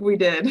 I think we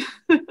did.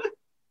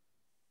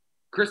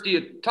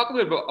 Christy, talk a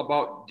little bit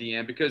about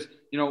Deanne, because,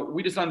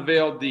 we just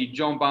unveiled the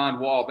Joan Bond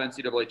Wall of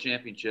NCAA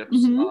championships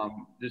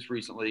just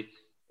recently.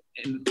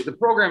 And the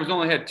program has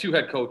only had 2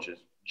 head coaches,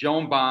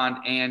 Joan Bond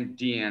and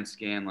Deanne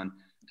Scanlon.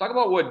 Talk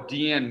about what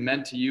Deanne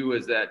meant to you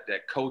as that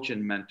coach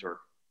and mentor.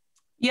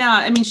 Yeah,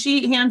 I mean,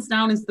 she hands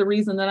down is the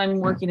reason that I'm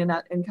working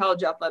in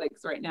college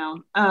athletics right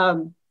now.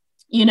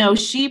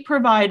 She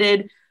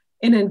provided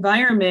an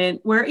environment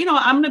where,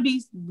 I'm going to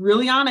be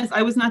really honest,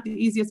 I was not the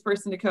easiest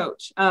person to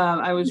coach.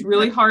 I was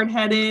really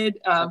hard-headed.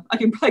 I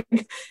can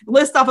probably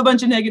list off a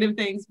bunch of negative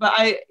things, but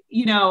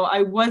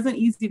I wasn't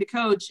easy to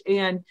coach.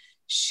 And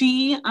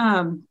she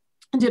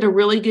did a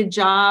really good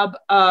job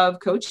of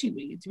coaching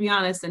me, to be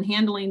honest, and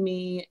handling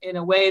me in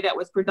a way that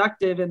was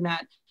productive and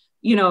that,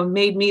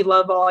 made me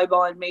love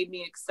volleyball and made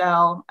me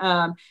excel.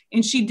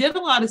 And she did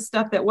a lot of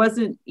stuff that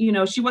wasn't,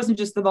 she wasn't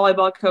just the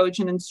volleyball coach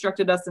and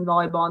instructed us in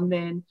volleyball. And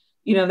then,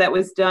 that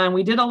was done.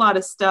 We did a lot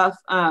of stuff,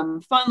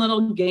 fun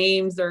little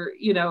games or,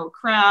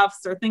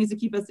 crafts or things to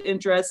keep us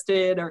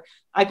interested. Or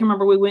I can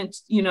remember we went,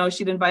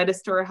 she'd invite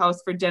us to her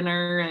house for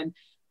dinner. And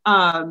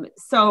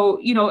so,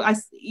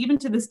 even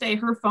to this day,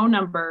 her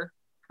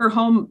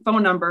home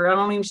phone number, I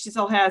don't even, she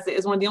still has it,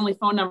 is one of the only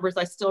phone numbers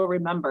I still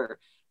remember.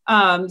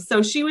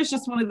 So she was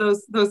just one of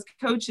those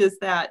coaches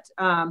that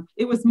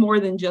it was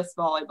more than just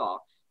volleyball.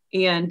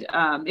 And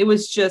it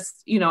was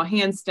just,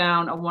 hands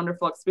down a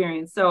wonderful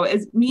experience. So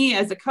as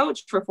a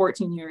coach for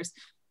 14 years,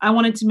 I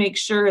wanted to make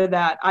sure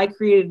that I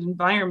created an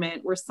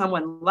environment where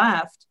someone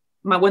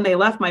when they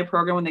left my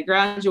program, when they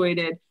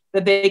graduated,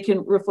 that they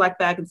can reflect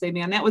back and say,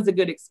 man, that was a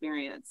good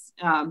experience.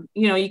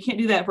 You can't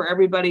do that for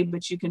everybody,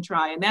 but you can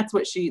try. And that's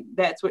what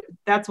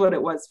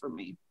it was for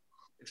me.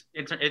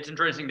 It's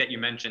interesting that you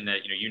mentioned that,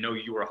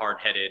 you were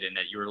hard-headed and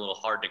that you were a little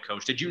hard to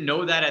coach. Did you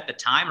know that at the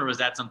time, or was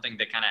that something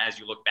that kind of, as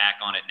you look back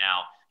on it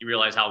now, you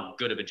realize how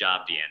good of a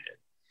job Deanne did?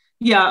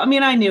 Yeah. I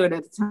mean, I knew it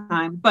at the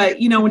time, but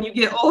when you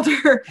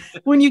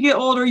get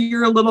older,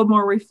 you're a little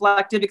more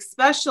reflective,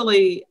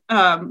 especially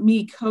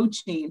me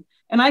coaching.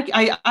 And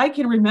I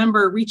can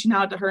remember reaching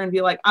out to her and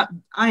be like,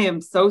 I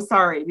am so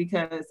sorry,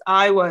 because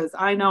I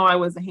know I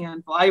was a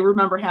handful. I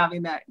remember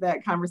having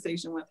that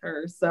conversation with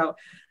her. So,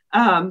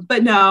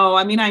 but no,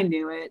 I mean, I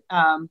knew it.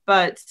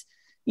 But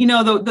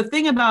the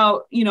thing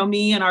about,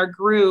 me and our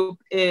group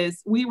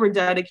is we were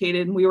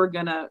dedicated and we were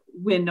going to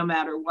win no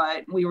matter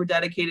what. We were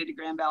dedicated to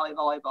Grand Valley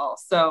volleyball.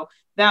 So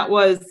that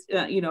was,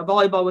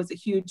 volleyball was a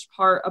huge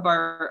part of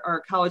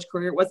our college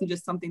career. It wasn't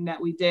just something that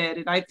we did.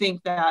 And I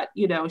think that,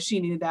 she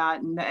knew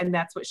that, and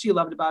that's what she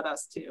loved about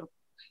us too.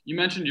 You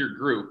mentioned your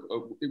group.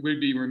 It would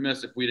be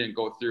remiss if we didn't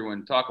go through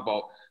and talk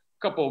about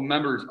a couple of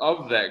members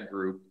of that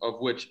group, of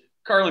which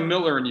Carly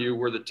Miller and you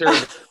were the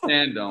terrible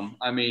tandem.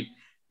 I mean,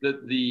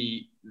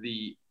 the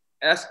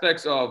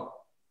aspects of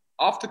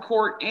off the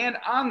court and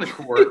on the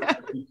court,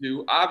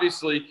 too,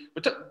 obviously.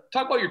 But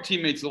talk about your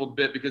teammates a little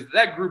bit, because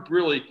that group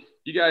really,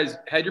 you guys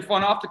had your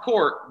fun off the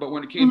court, but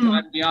when it came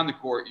time to be on the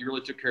court, you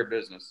really took care of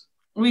business.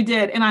 We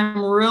did. And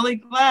I'm really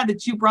glad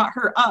that you brought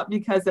her up,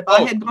 because if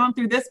I had gone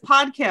through this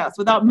podcast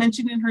without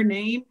mentioning her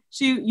name,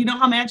 you know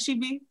how mad she'd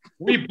be?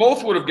 We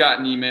both would have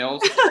gotten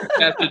emails,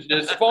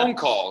 messages, phone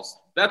calls.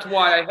 That's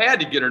why I had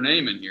to get her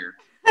name in here.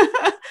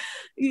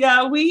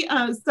 Yeah,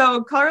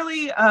 so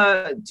Carly,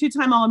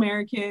 2-time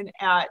All-American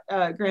at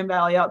Grand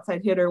Valley,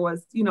 outside hitter,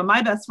 was,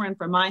 my best friend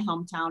from my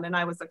hometown. And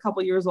I was a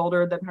couple years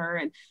older than her.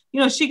 And,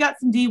 she got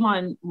some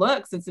D1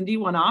 looks and some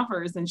D1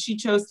 offers, and she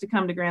chose to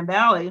come to Grand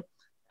Valley,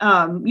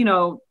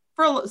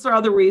 for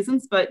other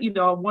reasons. But,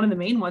 one of the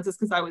main ones is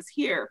because I was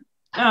here.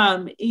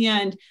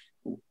 And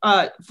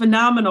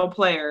phenomenal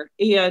player.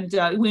 And,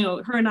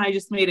 her and I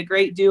just made a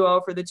great duo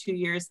for the 2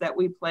 years that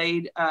we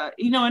played,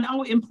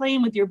 and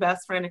playing with your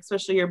best friend,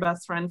 especially your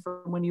best friend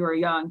from when you were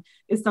young,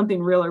 is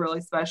something really,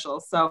 really special.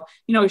 So,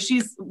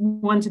 she's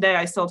one today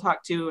I still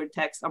talk to or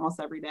text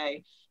almost every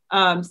day.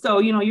 So,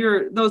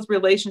 those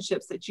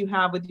relationships that you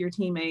have with your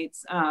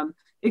teammates,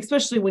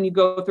 especially when you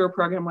go through a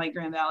program like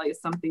Grand Valley, is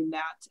something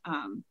that,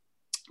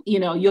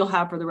 you'll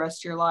have for the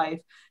rest of your life.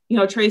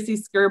 Tracy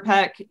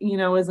Skirpeck,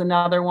 is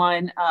another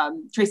one.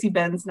 Tracy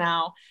Benz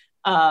now.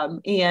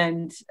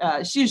 And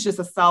she's just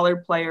a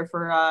solid player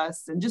for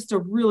us and just a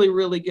really,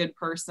 really good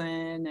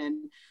person.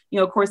 And,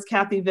 of course,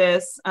 Kathy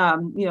Viss,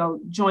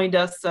 joined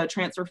us,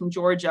 transferred from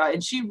Georgia,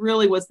 and she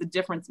really was the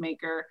difference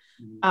maker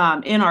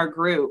in our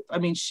group. I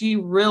mean, she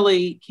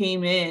really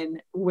came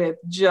in with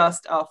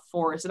just a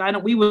force,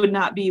 and we would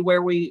not be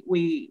where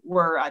we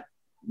were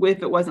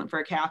if it wasn't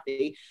for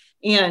Kathy.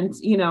 And,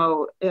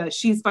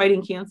 she's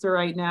fighting cancer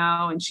right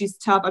now, and she's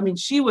tough. I mean,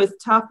 she was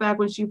tough back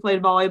when she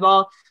played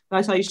volleyball, but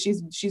I tell you,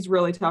 she's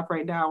really tough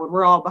right now, and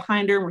we're all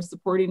behind her and we're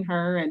supporting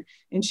her,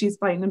 and she's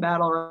fighting a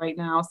battle right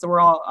now. So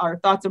our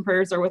thoughts and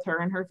prayers are with her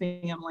and her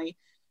family.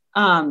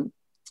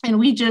 and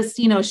we just,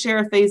 you know,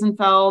 Sheriff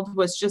Fazenfeld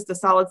was just a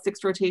solid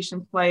 6th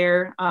rotation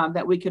player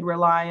that we could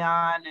rely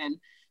on.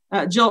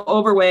 And Jill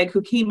Overweg,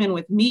 who came in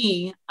with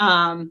me,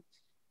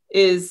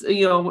 is,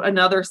 you know,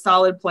 another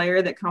solid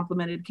player that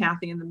complemented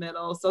Kathy in the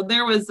middle. So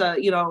there was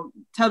you know,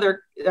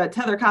 Tether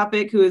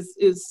Kopic, who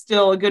is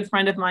still a good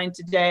friend of mine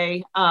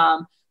today.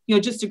 You know,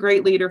 just a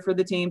great leader for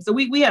the team. So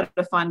we had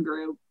a fun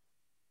group.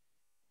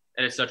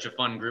 And it's such a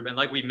fun group. And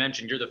like we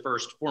mentioned, you're the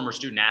first former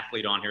student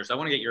athlete on here. So I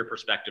want to get your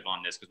perspective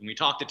on this, because when we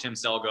talked to Tim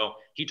Selgo,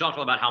 he talked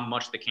about how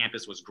much the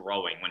campus was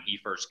growing when he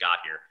first got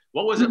here.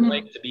 What was it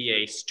like to be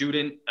a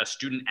student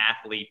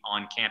athlete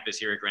on campus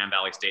here at Grand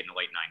Valley State in the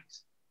late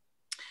 90s?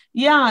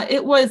 Yeah,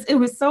 it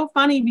was so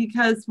funny,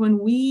 because when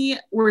we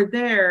were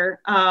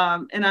there,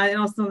 and I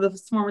know some of the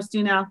former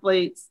student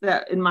athletes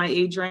that in my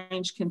age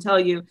range can tell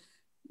you,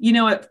 you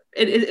know,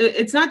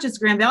 it's not just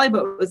Grand Valley,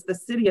 but it was the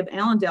city of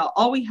Allendale.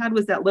 All we had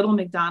was that little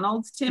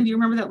McDonald's. Tim, do you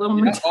remember that little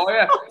McDonald's? Oh,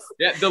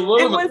 yeah. The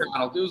little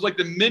McDonald's. It was like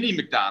the mini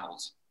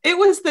McDonald's. It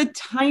was the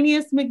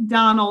tiniest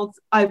McDonald's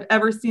I've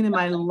ever seen in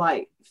my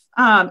life.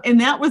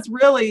 And that was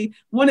really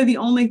one of the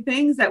only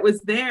things that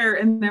was there.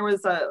 And there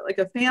was a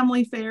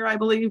family fair, I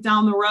believe,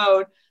 down the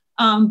road.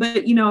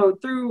 But, you know,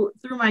 through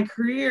my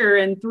career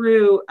and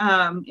through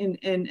I mean,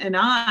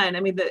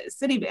 the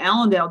city of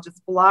Allendale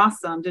just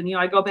blossomed. And, you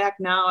know, I go back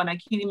now and I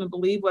can't even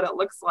believe what it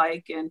looks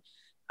like. And,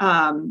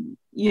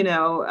 you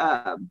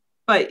know,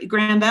 but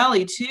Grand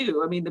Valley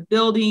too. I mean, the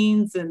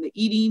buildings and the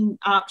eating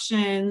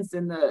options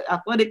and the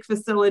athletic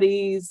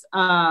facilities,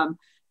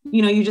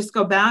 you know, you just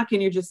go back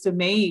and you're just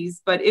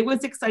amazed. But it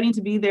was exciting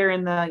to be there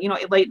in the, you know,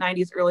 late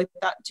 90s, early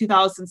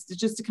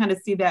 2000s, to kind of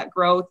see that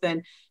growth.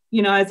 And,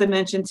 you know, as I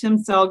mentioned,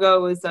 Tim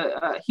Selgo was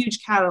a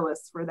huge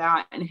catalyst for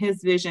that and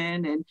his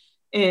vision.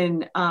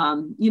 And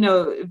you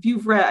know, if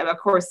you've read, of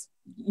course,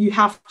 you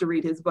have to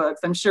read his books.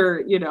 I'm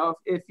sure, you know,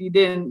 if you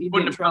didn't, you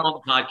wouldn't have come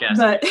on the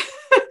podcast.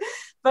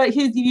 But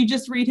you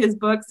just read his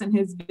books and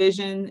his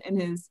vision and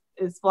his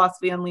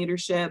philosophy on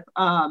leadership.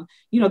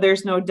 You know,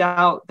 there's no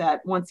doubt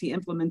that once he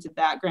implemented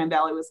that, Grand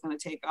Valley was going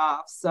to take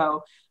off.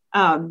 So,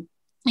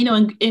 you know,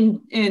 and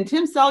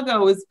Tim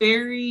Selgo was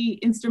very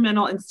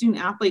instrumental in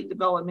student athlete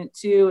development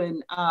too.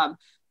 And,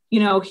 you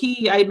know,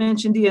 I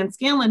mentioned Deanne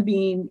Scanlon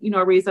being, you know,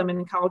 a reason I'm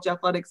in college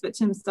athletics, but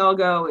Tim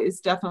Selgo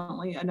is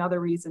definitely another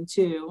reason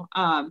too.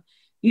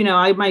 You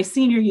know, my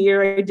senior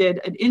year, I did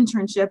an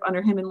internship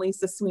under him and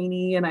Lisa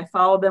Sweeney, and I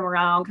followed them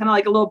around kind of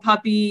like a little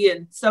puppy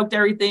and soaked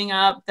everything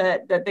up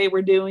that they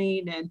were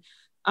doing.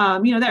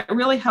 And, you know, that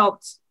really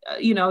helped,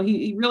 you know,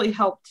 he really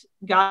helped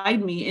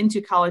guide me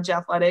into college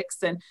athletics.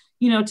 And,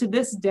 you know, to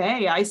this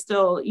day, I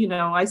still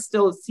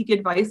seek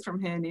advice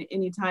from him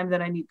anytime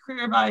that I need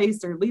career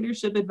advice or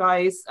leadership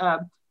advice. I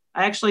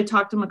actually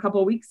talked to him a couple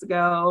of weeks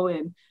ago,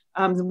 and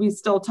we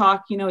still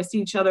talk, you know, we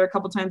see each other a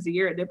couple times a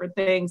year at different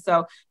things.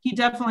 So he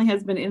definitely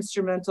has been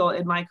instrumental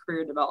in my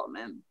career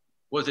development.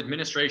 Was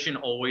administration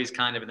always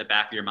kind of in the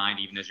back of your mind,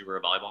 even as you were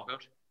a volleyball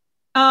coach?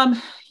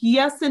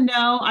 Yes and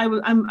no.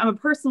 I'm a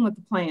person with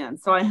a plan.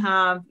 So I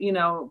have, you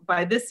know,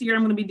 by this year,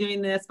 I'm going to be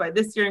doing this, by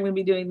this year, I'm going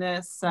to be doing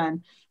this.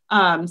 And,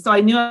 so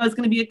I knew I was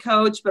going to be a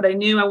coach, but I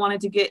knew I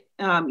wanted to get,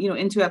 you know,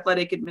 into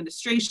athletic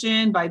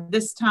administration by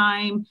this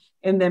time.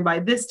 And then by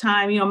this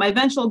time, you know, my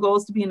eventual goal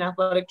is to be an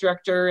athletic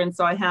director. And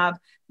so I have,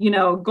 you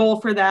know,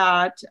 goal for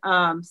that.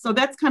 So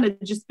that's kind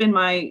of just been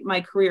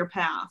my career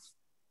path.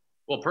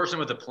 Well, person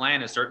with a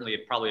plan is certainly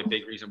probably a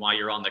big reason why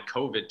you're on the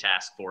COVID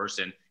task force.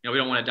 And, you know, we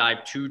don't want to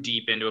dive too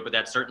deep into it, but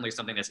that's certainly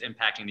something that's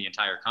impacting the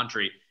entire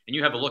country. And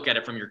you have a look at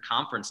it from your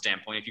conference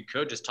standpoint. If you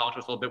could just talk to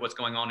us a little bit what's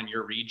going on in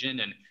your region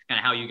and kind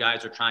of how you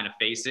guys are trying to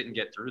face it and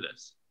get through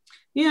this.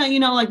 Yeah,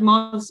 you know, like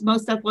most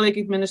athletic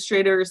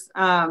administrators,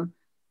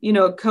 you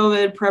know,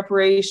 COVID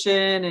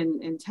preparation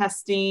and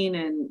testing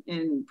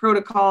and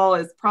protocol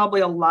is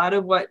probably a lot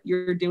of what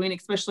you're doing,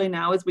 especially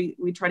now as we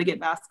try to get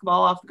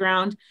basketball off the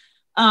ground.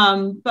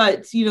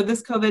 But, you know,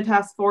 this COVID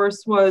task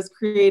force was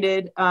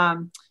created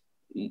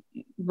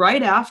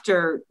right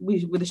after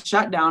with the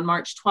shutdown,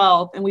 March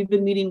 12th, and we've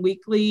been meeting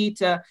weekly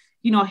to,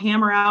 you know,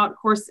 hammer out, of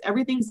course,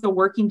 everything's a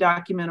working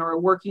document or a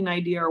working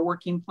idea or a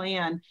working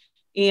plan.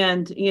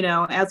 And, you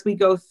know, as we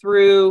go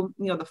through,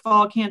 you know, the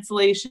fall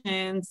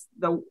cancellations,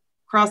 the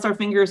cross our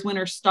fingers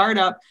winter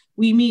startup,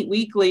 we meet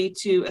weekly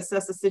to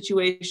assess the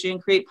situation,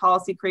 create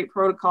policy, create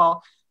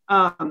protocol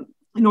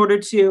in order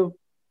to,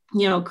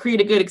 you know,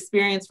 create a good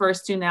experience for our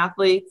student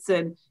athletes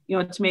and, you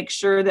know, to make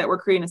sure that we're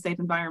creating a safe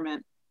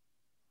environment.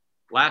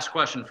 Last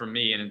question from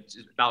me, and it's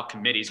about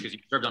committees, because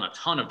you've served on a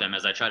ton of them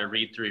as I try to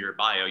read through your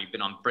bio. You've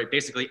been on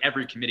basically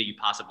every committee you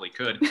possibly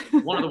could.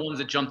 One of the ones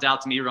that jumped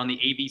out to me were on the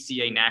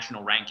ABCA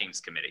National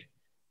Rankings Committee.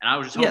 And I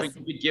was just hoping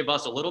you could give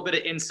us a little bit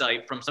of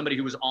insight from somebody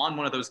who was on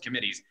one of those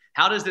committees.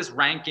 How does this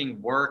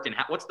ranking work, and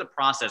what's the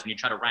process when you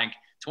try to rank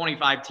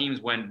 25 teams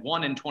when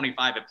 1 in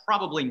 25 have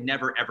probably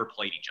never, ever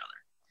played each other?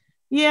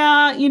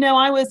 Yeah, you know,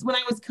 when I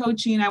was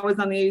coaching, I was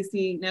on the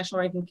ABCA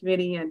National Ranking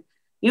Committee, and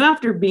you know,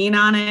 after being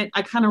on it,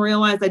 I kind of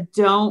realized it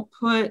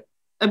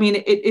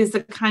is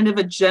a kind of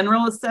a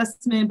general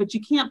assessment, but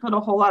you can't put a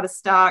whole lot of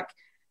stock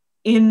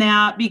in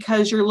that,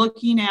 because you're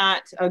looking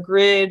at a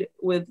grid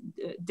with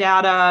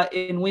data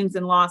in wins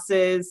and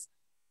losses,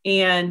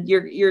 and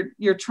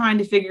you're trying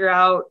to figure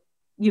out,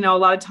 a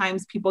lot of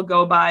times people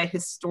go by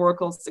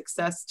historical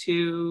success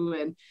too.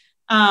 And,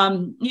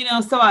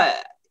 so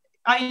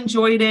I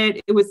enjoyed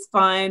it. It was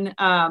fun.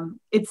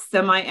 It's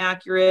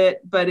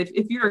semi-accurate, but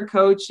if you're a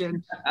coach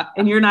and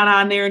you're not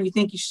on there and you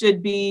think you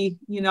should be,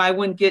 I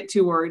wouldn't get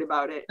too worried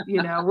about it.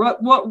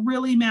 What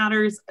really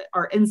matters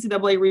are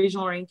NCAA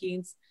regional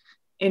rankings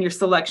and your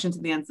selection to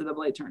the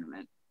NCAA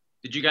tournament.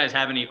 Did you guys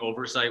have any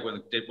oversight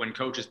when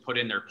coaches put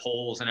in their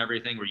polls and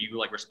everything? Were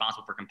you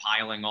responsible for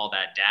compiling all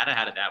that data?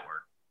 How did that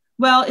work?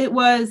 Well, it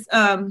was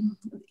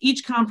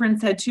each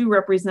conference had 2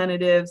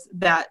 representatives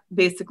that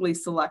basically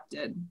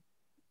selected.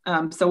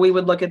 So we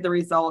would look at the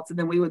results, and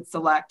then we would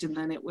select, and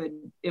then it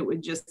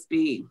would just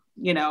be,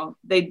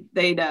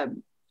 they'd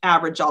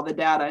average all the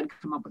data and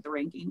come up with the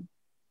ranking.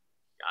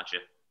 Gotcha.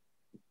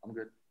 I'm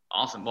good.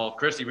 Awesome. Well,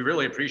 Christy, we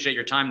really appreciate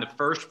your time. The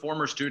first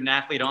former student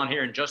athlete on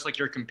here, and just like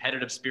your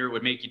competitive spirit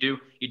would make you do,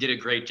 you did a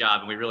great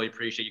job, and we really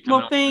appreciate you coming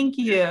on. Well, thank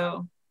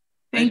you.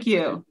 Thank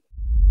you.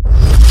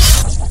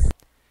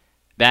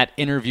 That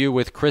interview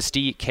with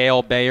Christy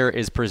Kale-Bayer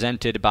is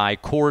presented by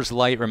Coors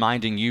Light,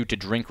 reminding you to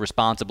drink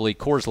responsibly.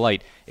 Coors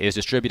Light is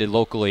distributed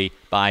locally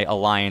by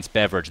Alliance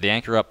Beverage. The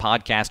Anchor Up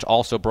podcast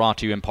also brought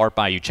to you in part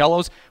by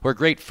Uccello's, where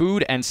great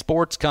food and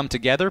sports come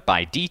together,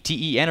 by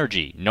DTE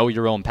Energy, Know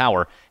Your Own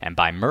Power, and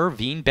by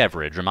Mervine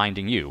Beverage,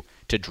 reminding you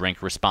to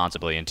drink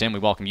responsibly. And Tim, we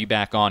welcome you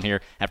back on here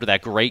after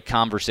that great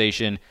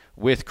conversation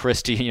with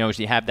Christy.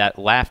 She had that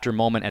laughter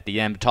moment at the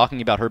end,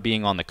 talking about her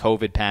being on the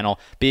COVID panel,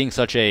 being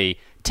such a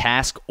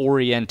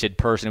task-oriented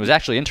person. It was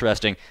actually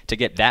interesting to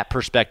get that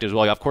perspective as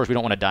well. Of course, we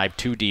don't want to dive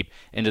too deep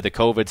into the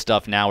COVID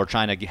stuff now. We're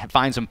trying to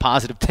find some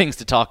positive things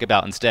to talk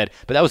about instead.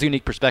 But that was a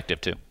unique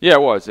perspective, too. Yeah,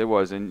 it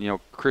was. And,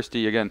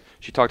 Christy, again,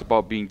 she talked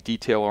about being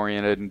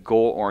detail-oriented and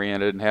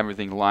goal-oriented and having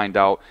everything lined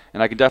out.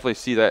 And I can definitely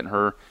see that in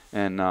her.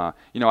 And,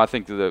 I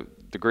think the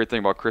great thing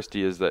about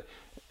Christy is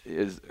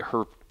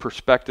her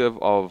perspective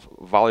of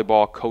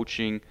volleyball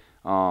coaching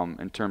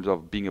in terms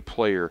of being a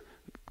player,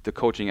 the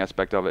coaching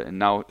aspect of it, and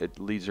now it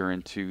leads her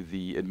into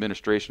the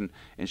administration,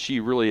 and she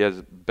really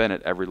has been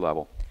at every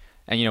level.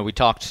 And, we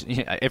talked,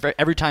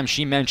 every time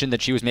she mentioned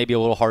that she was maybe a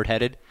little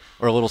hard-headed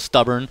or a little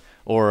stubborn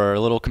or a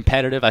little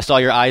competitive, I saw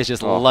your eyes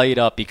just light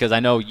up, because I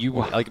know you,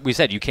 like we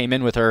said, you came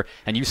in with her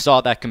and you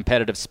saw that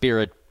competitive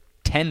spirit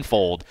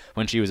tenfold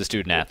when she was a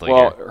student athlete.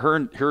 Well, her,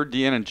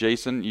 Deanna, and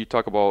Jason, you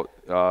talk about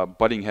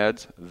butting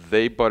heads.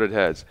 They butted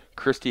heads.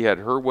 Christy had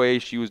her way.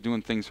 She was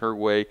doing things her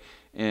way.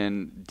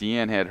 And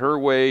Deanne had her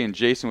way, and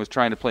Jason was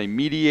trying to play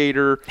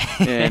mediator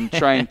and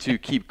trying to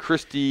keep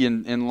Christy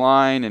in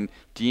line. And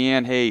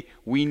Deanne, hey,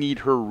 we need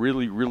her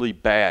really, really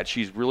bad.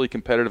 She's really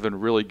competitive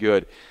and really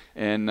good.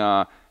 And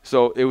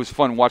so it was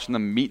fun watching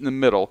them meet in the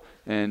middle.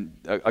 And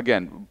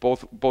again,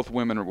 both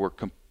women were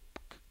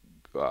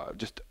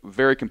just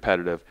very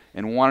competitive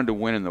and wanted to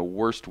win in the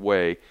worst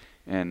way.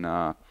 And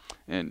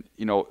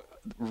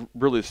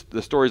really,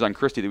 the stories on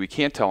Christy that we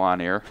can't tell on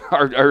air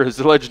are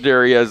as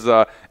legendary as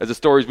the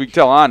stories we can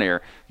tell on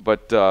air.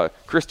 But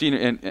Christy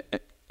and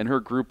her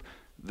group,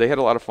 they had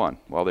a lot of fun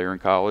while they were in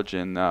college,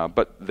 and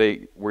but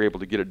they were able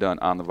to get it done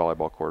on the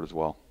volleyball court as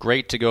well.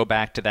 Great to go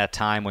back to that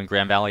time when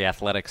Grand Valley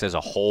Athletics as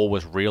a whole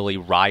was really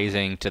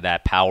rising to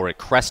that power. It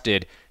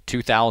crested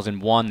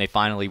 2001. They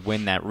finally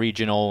win that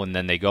regional, and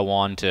then they go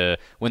on to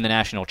win the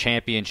national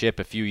championship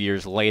a few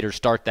years later,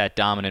 start that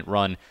dominant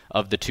run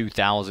of the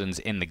 2000s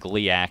in the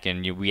GLIAC.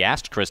 And we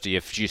asked Christy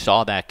if she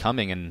saw that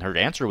coming, and her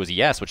answer was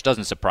yes, which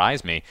doesn't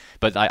surprise me.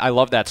 But I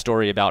love that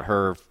story about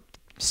her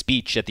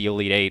speech at the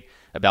Elite Eight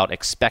about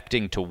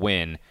expecting to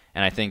win,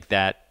 and I think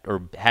that,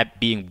 or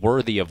being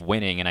worthy of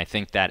winning, and I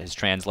think that has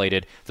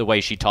translated the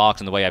way she talks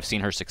and the way I've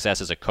seen her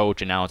success as a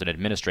coach and now as an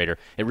administrator.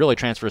 It really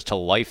transfers to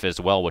life as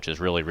well, which is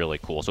really, really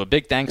cool. So a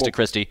big thanks to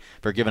Christy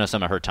for giving us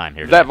some of her time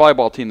here today. That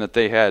volleyball team that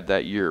they had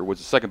that year was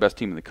the second best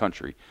team in the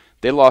country.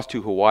 They lost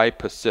to Hawaii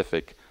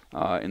Pacific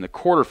in the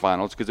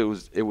quarterfinals because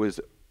it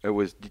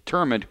was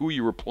determined who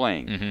you were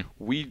playing.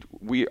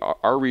 Mm-hmm.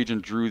 Our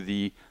region drew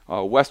the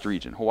West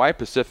region. Hawaii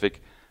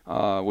Pacific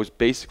was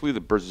basically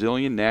the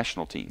Brazilian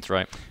national team. That's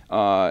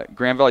right.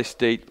 Grand Valley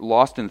State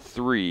lost in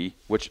 3,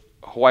 which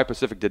Hawaii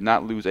Pacific did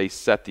not lose a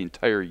set the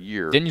entire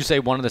year. Didn't you say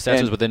one of the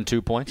sets was within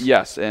 2 points?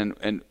 Yes,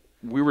 and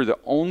we were the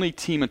only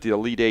team at the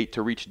Elite Eight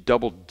to reach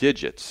double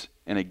digits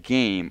in a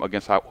game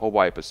against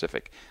Hawaii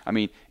Pacific. I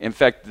mean, in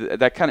fact,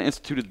 that kind of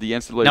instituted the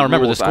NCAA. Now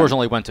remember, the scores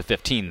only went to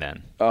 15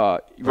 then.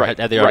 Right.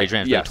 Had they already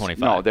transferred to 25?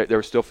 No, there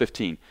were still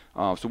 15.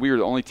 So we were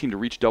the only team to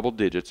reach double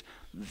digits.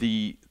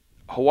 The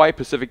Hawaii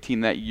Pacific team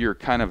that year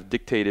kind of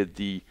dictated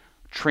the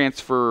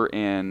transfer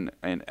and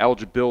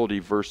eligibility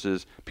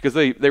versus, because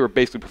they were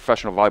basically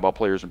professional volleyball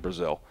players in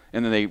Brazil,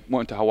 and then they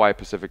went to Hawaii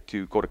Pacific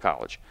to go to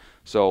college.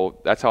 So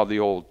that's how the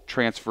old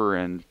transfer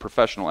and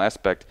professional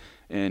aspect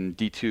in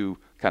D2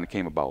 kind of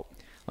came about.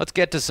 Let's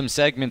get to some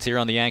segments here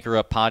on the Anchor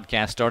Up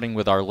podcast, starting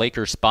with our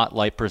Lakers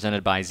Spotlight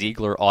presented by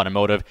Ziegler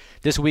Automotive.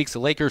 This week's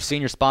Lakers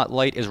Senior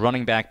Spotlight is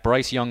running back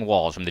Bryce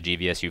Young-Walls from the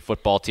GVSU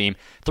football team.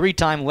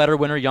 3-time letter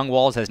winner,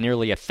 Young-Walls has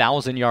nearly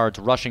 1,000 yards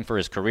rushing for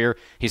his career.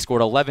 He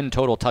scored 11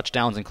 total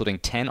touchdowns, including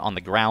 10 on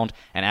the ground,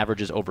 and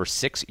averages over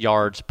 6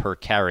 yards per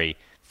carry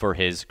for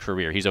his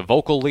career. He's a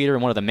vocal leader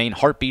and one of the main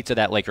heartbeats of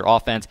that Laker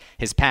offense.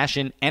 His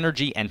passion,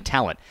 energy, and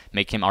talent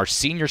make him our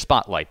Senior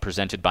Spotlight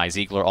presented by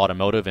Ziegler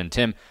Automotive. And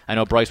Tim, I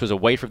know Bryce was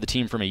away from the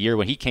team from a year.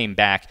 When he came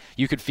back,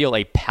 you could feel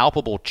a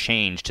palpable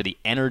change to the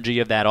energy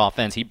of that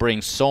offense. He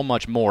brings so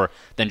much more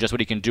than just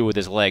what he can do with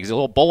his legs. A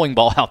little bowling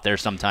ball out there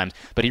sometimes,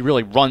 but he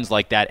really runs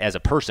like that as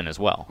a person as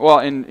well. Well,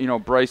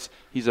 and, Bryce,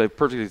 he's a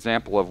perfect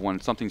example of when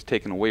something's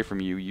taken away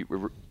from you,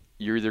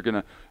 you're either going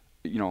to,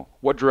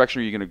 what direction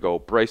are you going to go?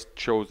 Bryce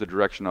chose the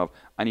direction of,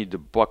 I need to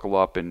buckle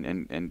up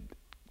and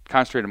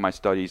concentrate on my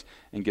studies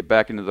and get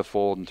back into the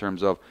fold in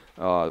terms of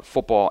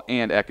football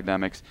and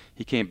academics.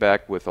 He came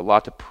back with a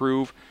lot to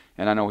prove,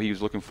 and I know he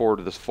was looking forward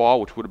to this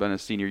fall, which would have been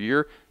his senior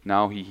year.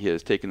 Now he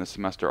has taken the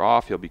semester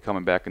off. He'll be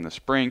coming back in the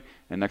spring,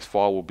 and next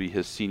fall will be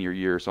his senior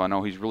year. So I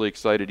know he's really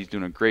excited. He's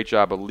doing a great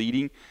job of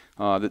leading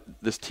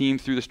this team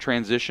through this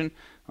transition.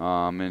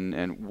 And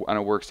I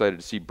know we're excited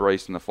to see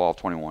Bryce in the fall of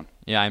 21.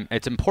 Yeah,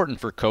 it's important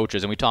for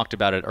coaches, and we talked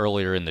about it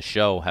earlier in the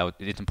show, how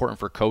it's important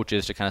for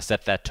coaches to kind of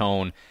set that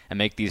tone and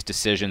make these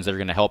decisions that are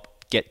going to help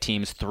get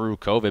teams through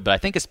COVID. But I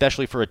think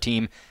especially for a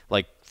team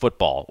like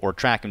football or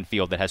track and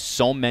field that has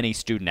so many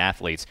student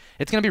athletes,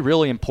 it's going to be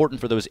really important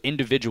for those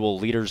individual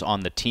leaders on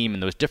the team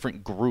and those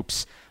different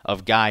groups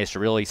of guys to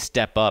really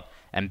step up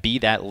and be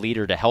that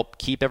leader to help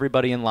keep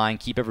everybody in line,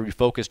 keep everybody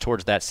focused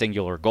towards that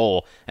singular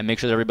goal, and make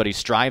sure that everybody's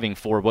striving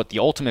for what the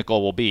ultimate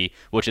goal will be,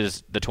 which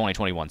is the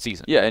 2021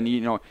 season. Yeah, and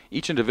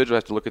each individual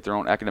has to look at their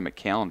own academic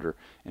calendar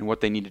and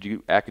what they need to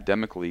do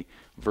academically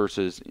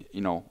versus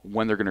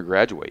when they're going to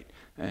graduate.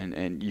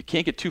 And you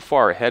can't get too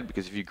far ahead,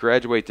 because if you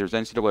graduate, there's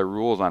NCAA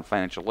rules on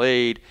financial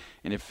aid,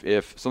 and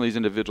if some of these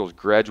individuals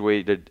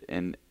graduated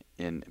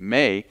in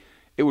May,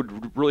 it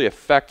would really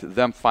affect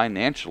them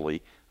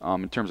financially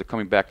in terms of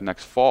coming back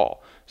next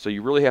fall. So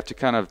you really have to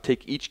kind of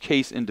take each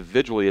case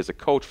individually as a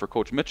coach for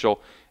Coach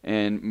Mitchell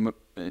and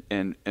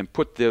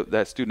put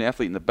that student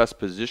athlete in the best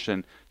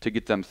position to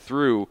get them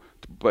through,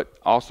 but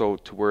also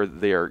to where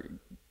they are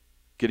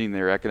getting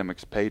their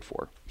academics paid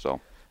for. So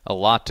a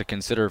lot to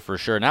consider for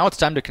sure. Now it's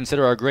time to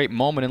consider our great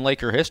moment in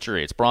Laker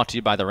history. It's brought to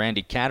you by the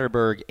Randy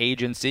Katterberg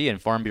Agency and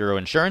Farm Bureau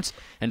Insurance.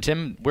 And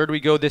Tim, where do we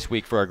go this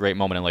week for our great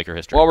moment in Laker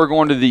history? Well, we're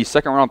going to the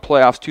second round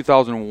playoffs,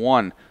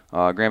 2001.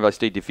 Grand Valley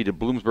State defeated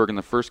Bloomsburg in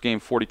the first game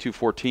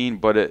 42-14,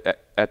 but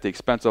at the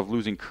expense of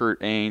losing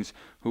Kurt Ains,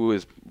 who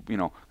is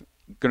going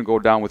to go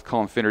down with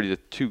Cullen Finnerty, the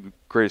two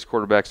greatest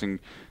quarterbacks in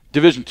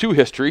Division II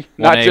history,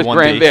 not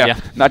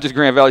just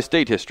Grand Valley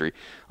State history.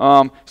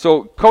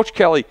 So Coach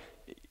Kelly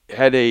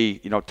had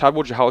Todd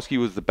Wojciechowski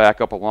was the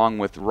backup, along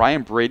with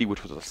Ryan Brady,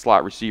 which was a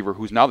slot receiver,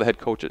 who's now the head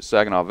coach at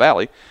Saginaw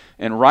Valley.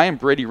 And Ryan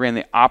Brady ran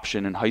the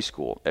option in high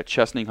school at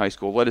Chesaning High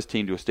School, led his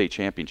team to a state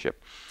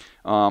championship.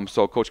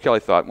 So Coach Kelly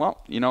thought,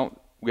 well, we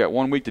got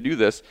 1 week to do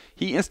this.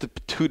 He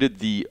instituted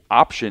the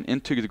option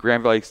into the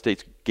Grand Valley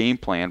State's game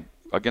plan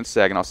against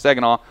Saginaw.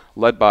 Saginaw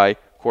led by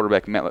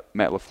quarterback Matt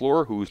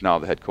LaFleur, who's now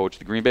the head coach of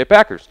the Green Bay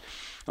Packers.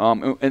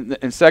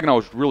 And Saginaw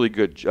was really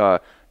good.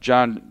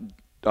 John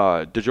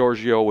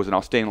DeGiorgio was an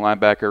outstanding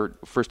linebacker,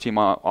 first-team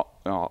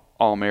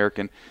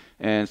All-American.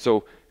 And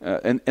so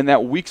in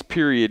that week's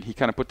period, he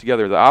kind of put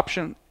together the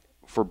option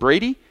for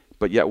Brady,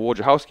 but yet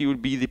Wojciechowski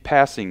would be the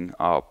passing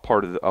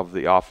part of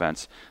the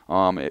offense.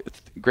 Grand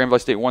Valley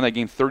State won that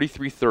game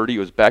 33-30. It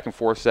was back and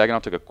forth. Saginaw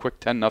took a quick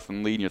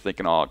 10-0 lead, and you're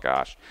thinking, oh,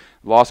 gosh,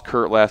 lost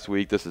Kurt last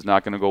week. This is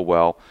not going to go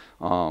well.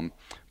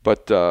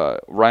 But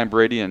Ryan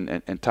Brady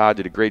and Todd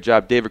did a great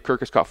job. David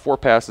Kirkus caught 4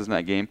 passes in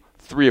that game,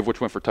 3 of which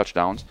went for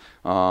touchdowns.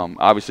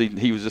 Obviously,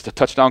 he was just a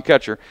touchdown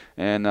catcher.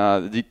 And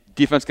the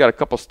defense got a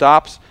couple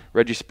stops.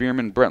 Reggie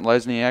Spearman, Brent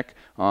Lesniak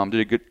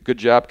did a good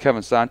job.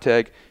 Kevin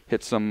Sontag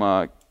hit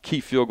some key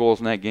field goals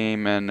in that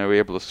game, and they were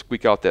able to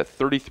squeak out that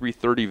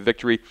 33-30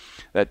 victory.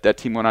 That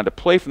team went on to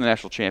play for the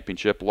national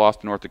championship,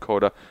 lost to North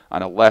Dakota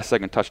on a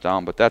last-second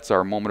touchdown, but that's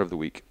our moment of the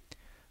week.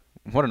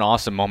 What an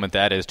awesome moment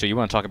that is, too. You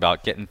want to talk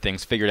about getting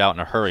things figured out in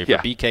a hurry. For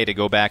BK to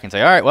go back and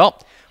say, all right,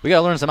 well, we got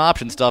to learn some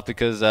option stuff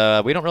because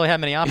we don't really have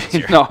many options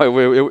here. No,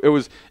 it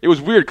was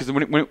weird because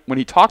when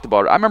he talked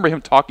about it, I remember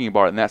him talking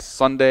about it on that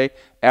Sunday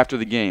after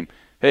the game.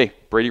 Hey,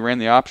 Brady ran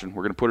the option.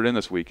 We're going to put it in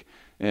this week.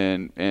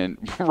 And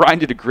Ryan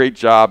did a great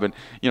job. And,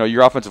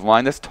 your offensive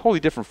line, that's totally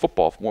different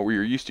football from what we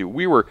were used to.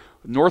 We were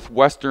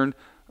Northwestern,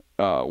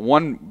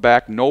 one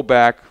back, no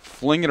back,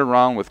 fling it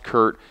around with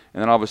Kurt,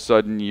 and then all of a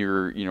sudden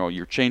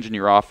you're changing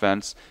your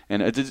offense.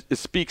 And it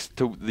speaks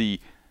to the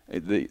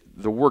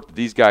the work that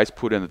these guys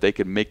put in, that they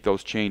could make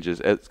those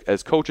changes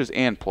as coaches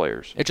and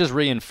players. It just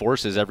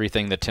reinforces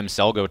everything that Tim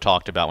Selgo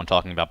talked about when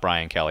talking about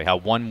Brian Kelly. How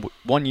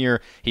one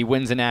year he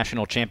wins the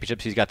national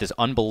championships. He's got this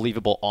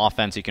unbelievable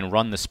offense. He can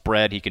run the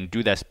spread. He can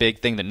do this big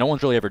thing that no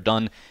one's really ever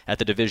done at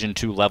the Division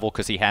II level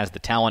because he has the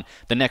talent.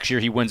 The next year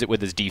he wins it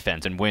with his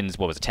defense and wins,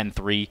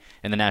 10-3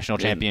 in the national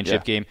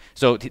championship game.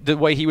 So the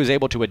way he was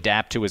able to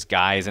adapt to his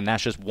guys, and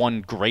that's just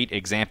one great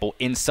example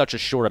in such a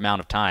short amount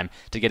of time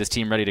to get his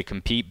team ready to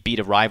compete, beat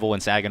a rival in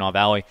Saginaw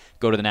Valley,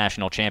 go to the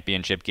national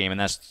championship game, and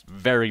that's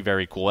very,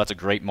 very cool. That's a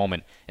great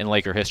moment in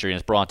Laker history, and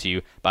it's brought to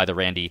you by the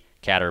Randy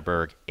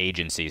Catterberg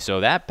Agency.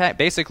 So that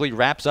basically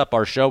wraps up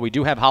our show. We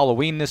do have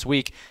Halloween this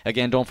week.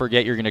 Again, don't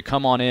forget you're going to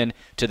come on in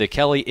to the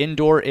Kelly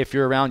Indoor if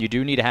you're around. You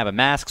do need to have a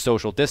mask,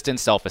 social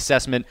distance,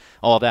 self-assessment,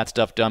 all of that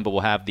stuff done, but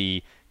we'll have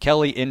the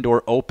Kelly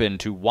Indoor open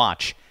to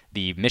watch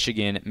the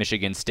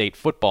Michigan State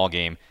football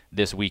game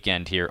this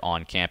weekend here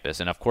on campus.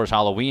 And, of course,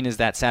 Halloween is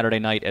that Saturday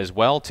night as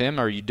well. Tim,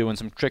 are you doing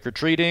some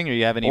trick-or-treating? Or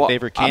you have any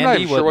favorite candy? I'm not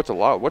even sure what's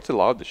allowed. What's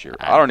allowed this year?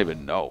 I don't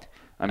even know.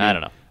 I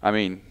don't know. I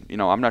mean,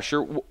 I'm not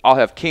sure. I'll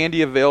have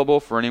candy available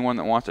for anyone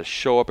that wants to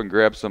show up and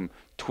grab some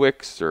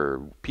Twix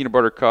or peanut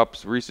butter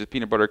cups, Reese's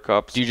peanut butter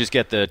cups. Do you just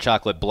get the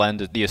chocolate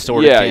blend, the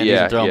assorted candies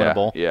and throw them in a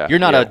bowl? Yeah. You're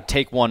not a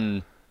take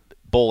one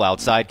bowl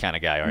outside kind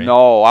of guy, are you?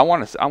 No, I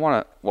want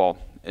to. Well,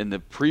 in the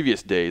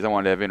previous days, I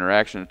wanted to have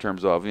interaction in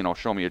terms of,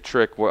 show me a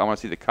trick. I want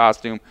to see the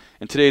costume.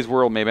 In today's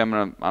world, maybe I'm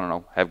going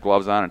to, have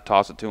gloves on and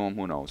toss it to them.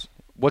 Who knows?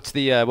 What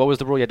was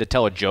the rule? You had to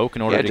tell a joke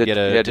in order to get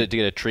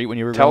a treat when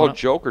you were growing up? Tell a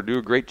joke or do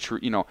a great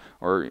treat, you had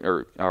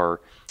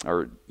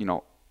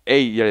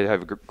to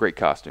have a great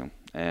costume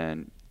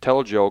and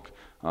tell a joke,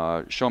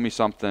 show me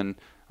something,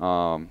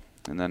 and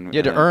then you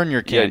had to earn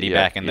your candy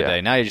back in the day.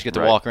 Now you just get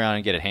to walk around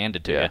and get it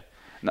handed to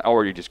you.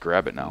 Or you just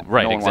grab it now.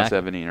 Right, no one wants to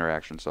have any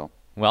interaction, so.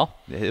 Well,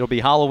 it'll be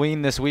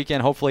Halloween this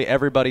weekend. Hopefully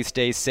everybody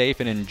stays safe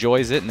and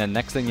enjoys it. And then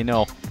next thing you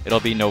know, it'll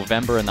be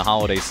November and the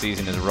holiday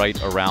season is right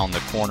around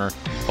the corner.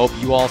 Hope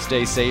you all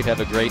stay safe.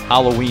 Have a great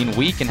Halloween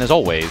week. And as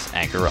always,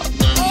 anchor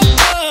up.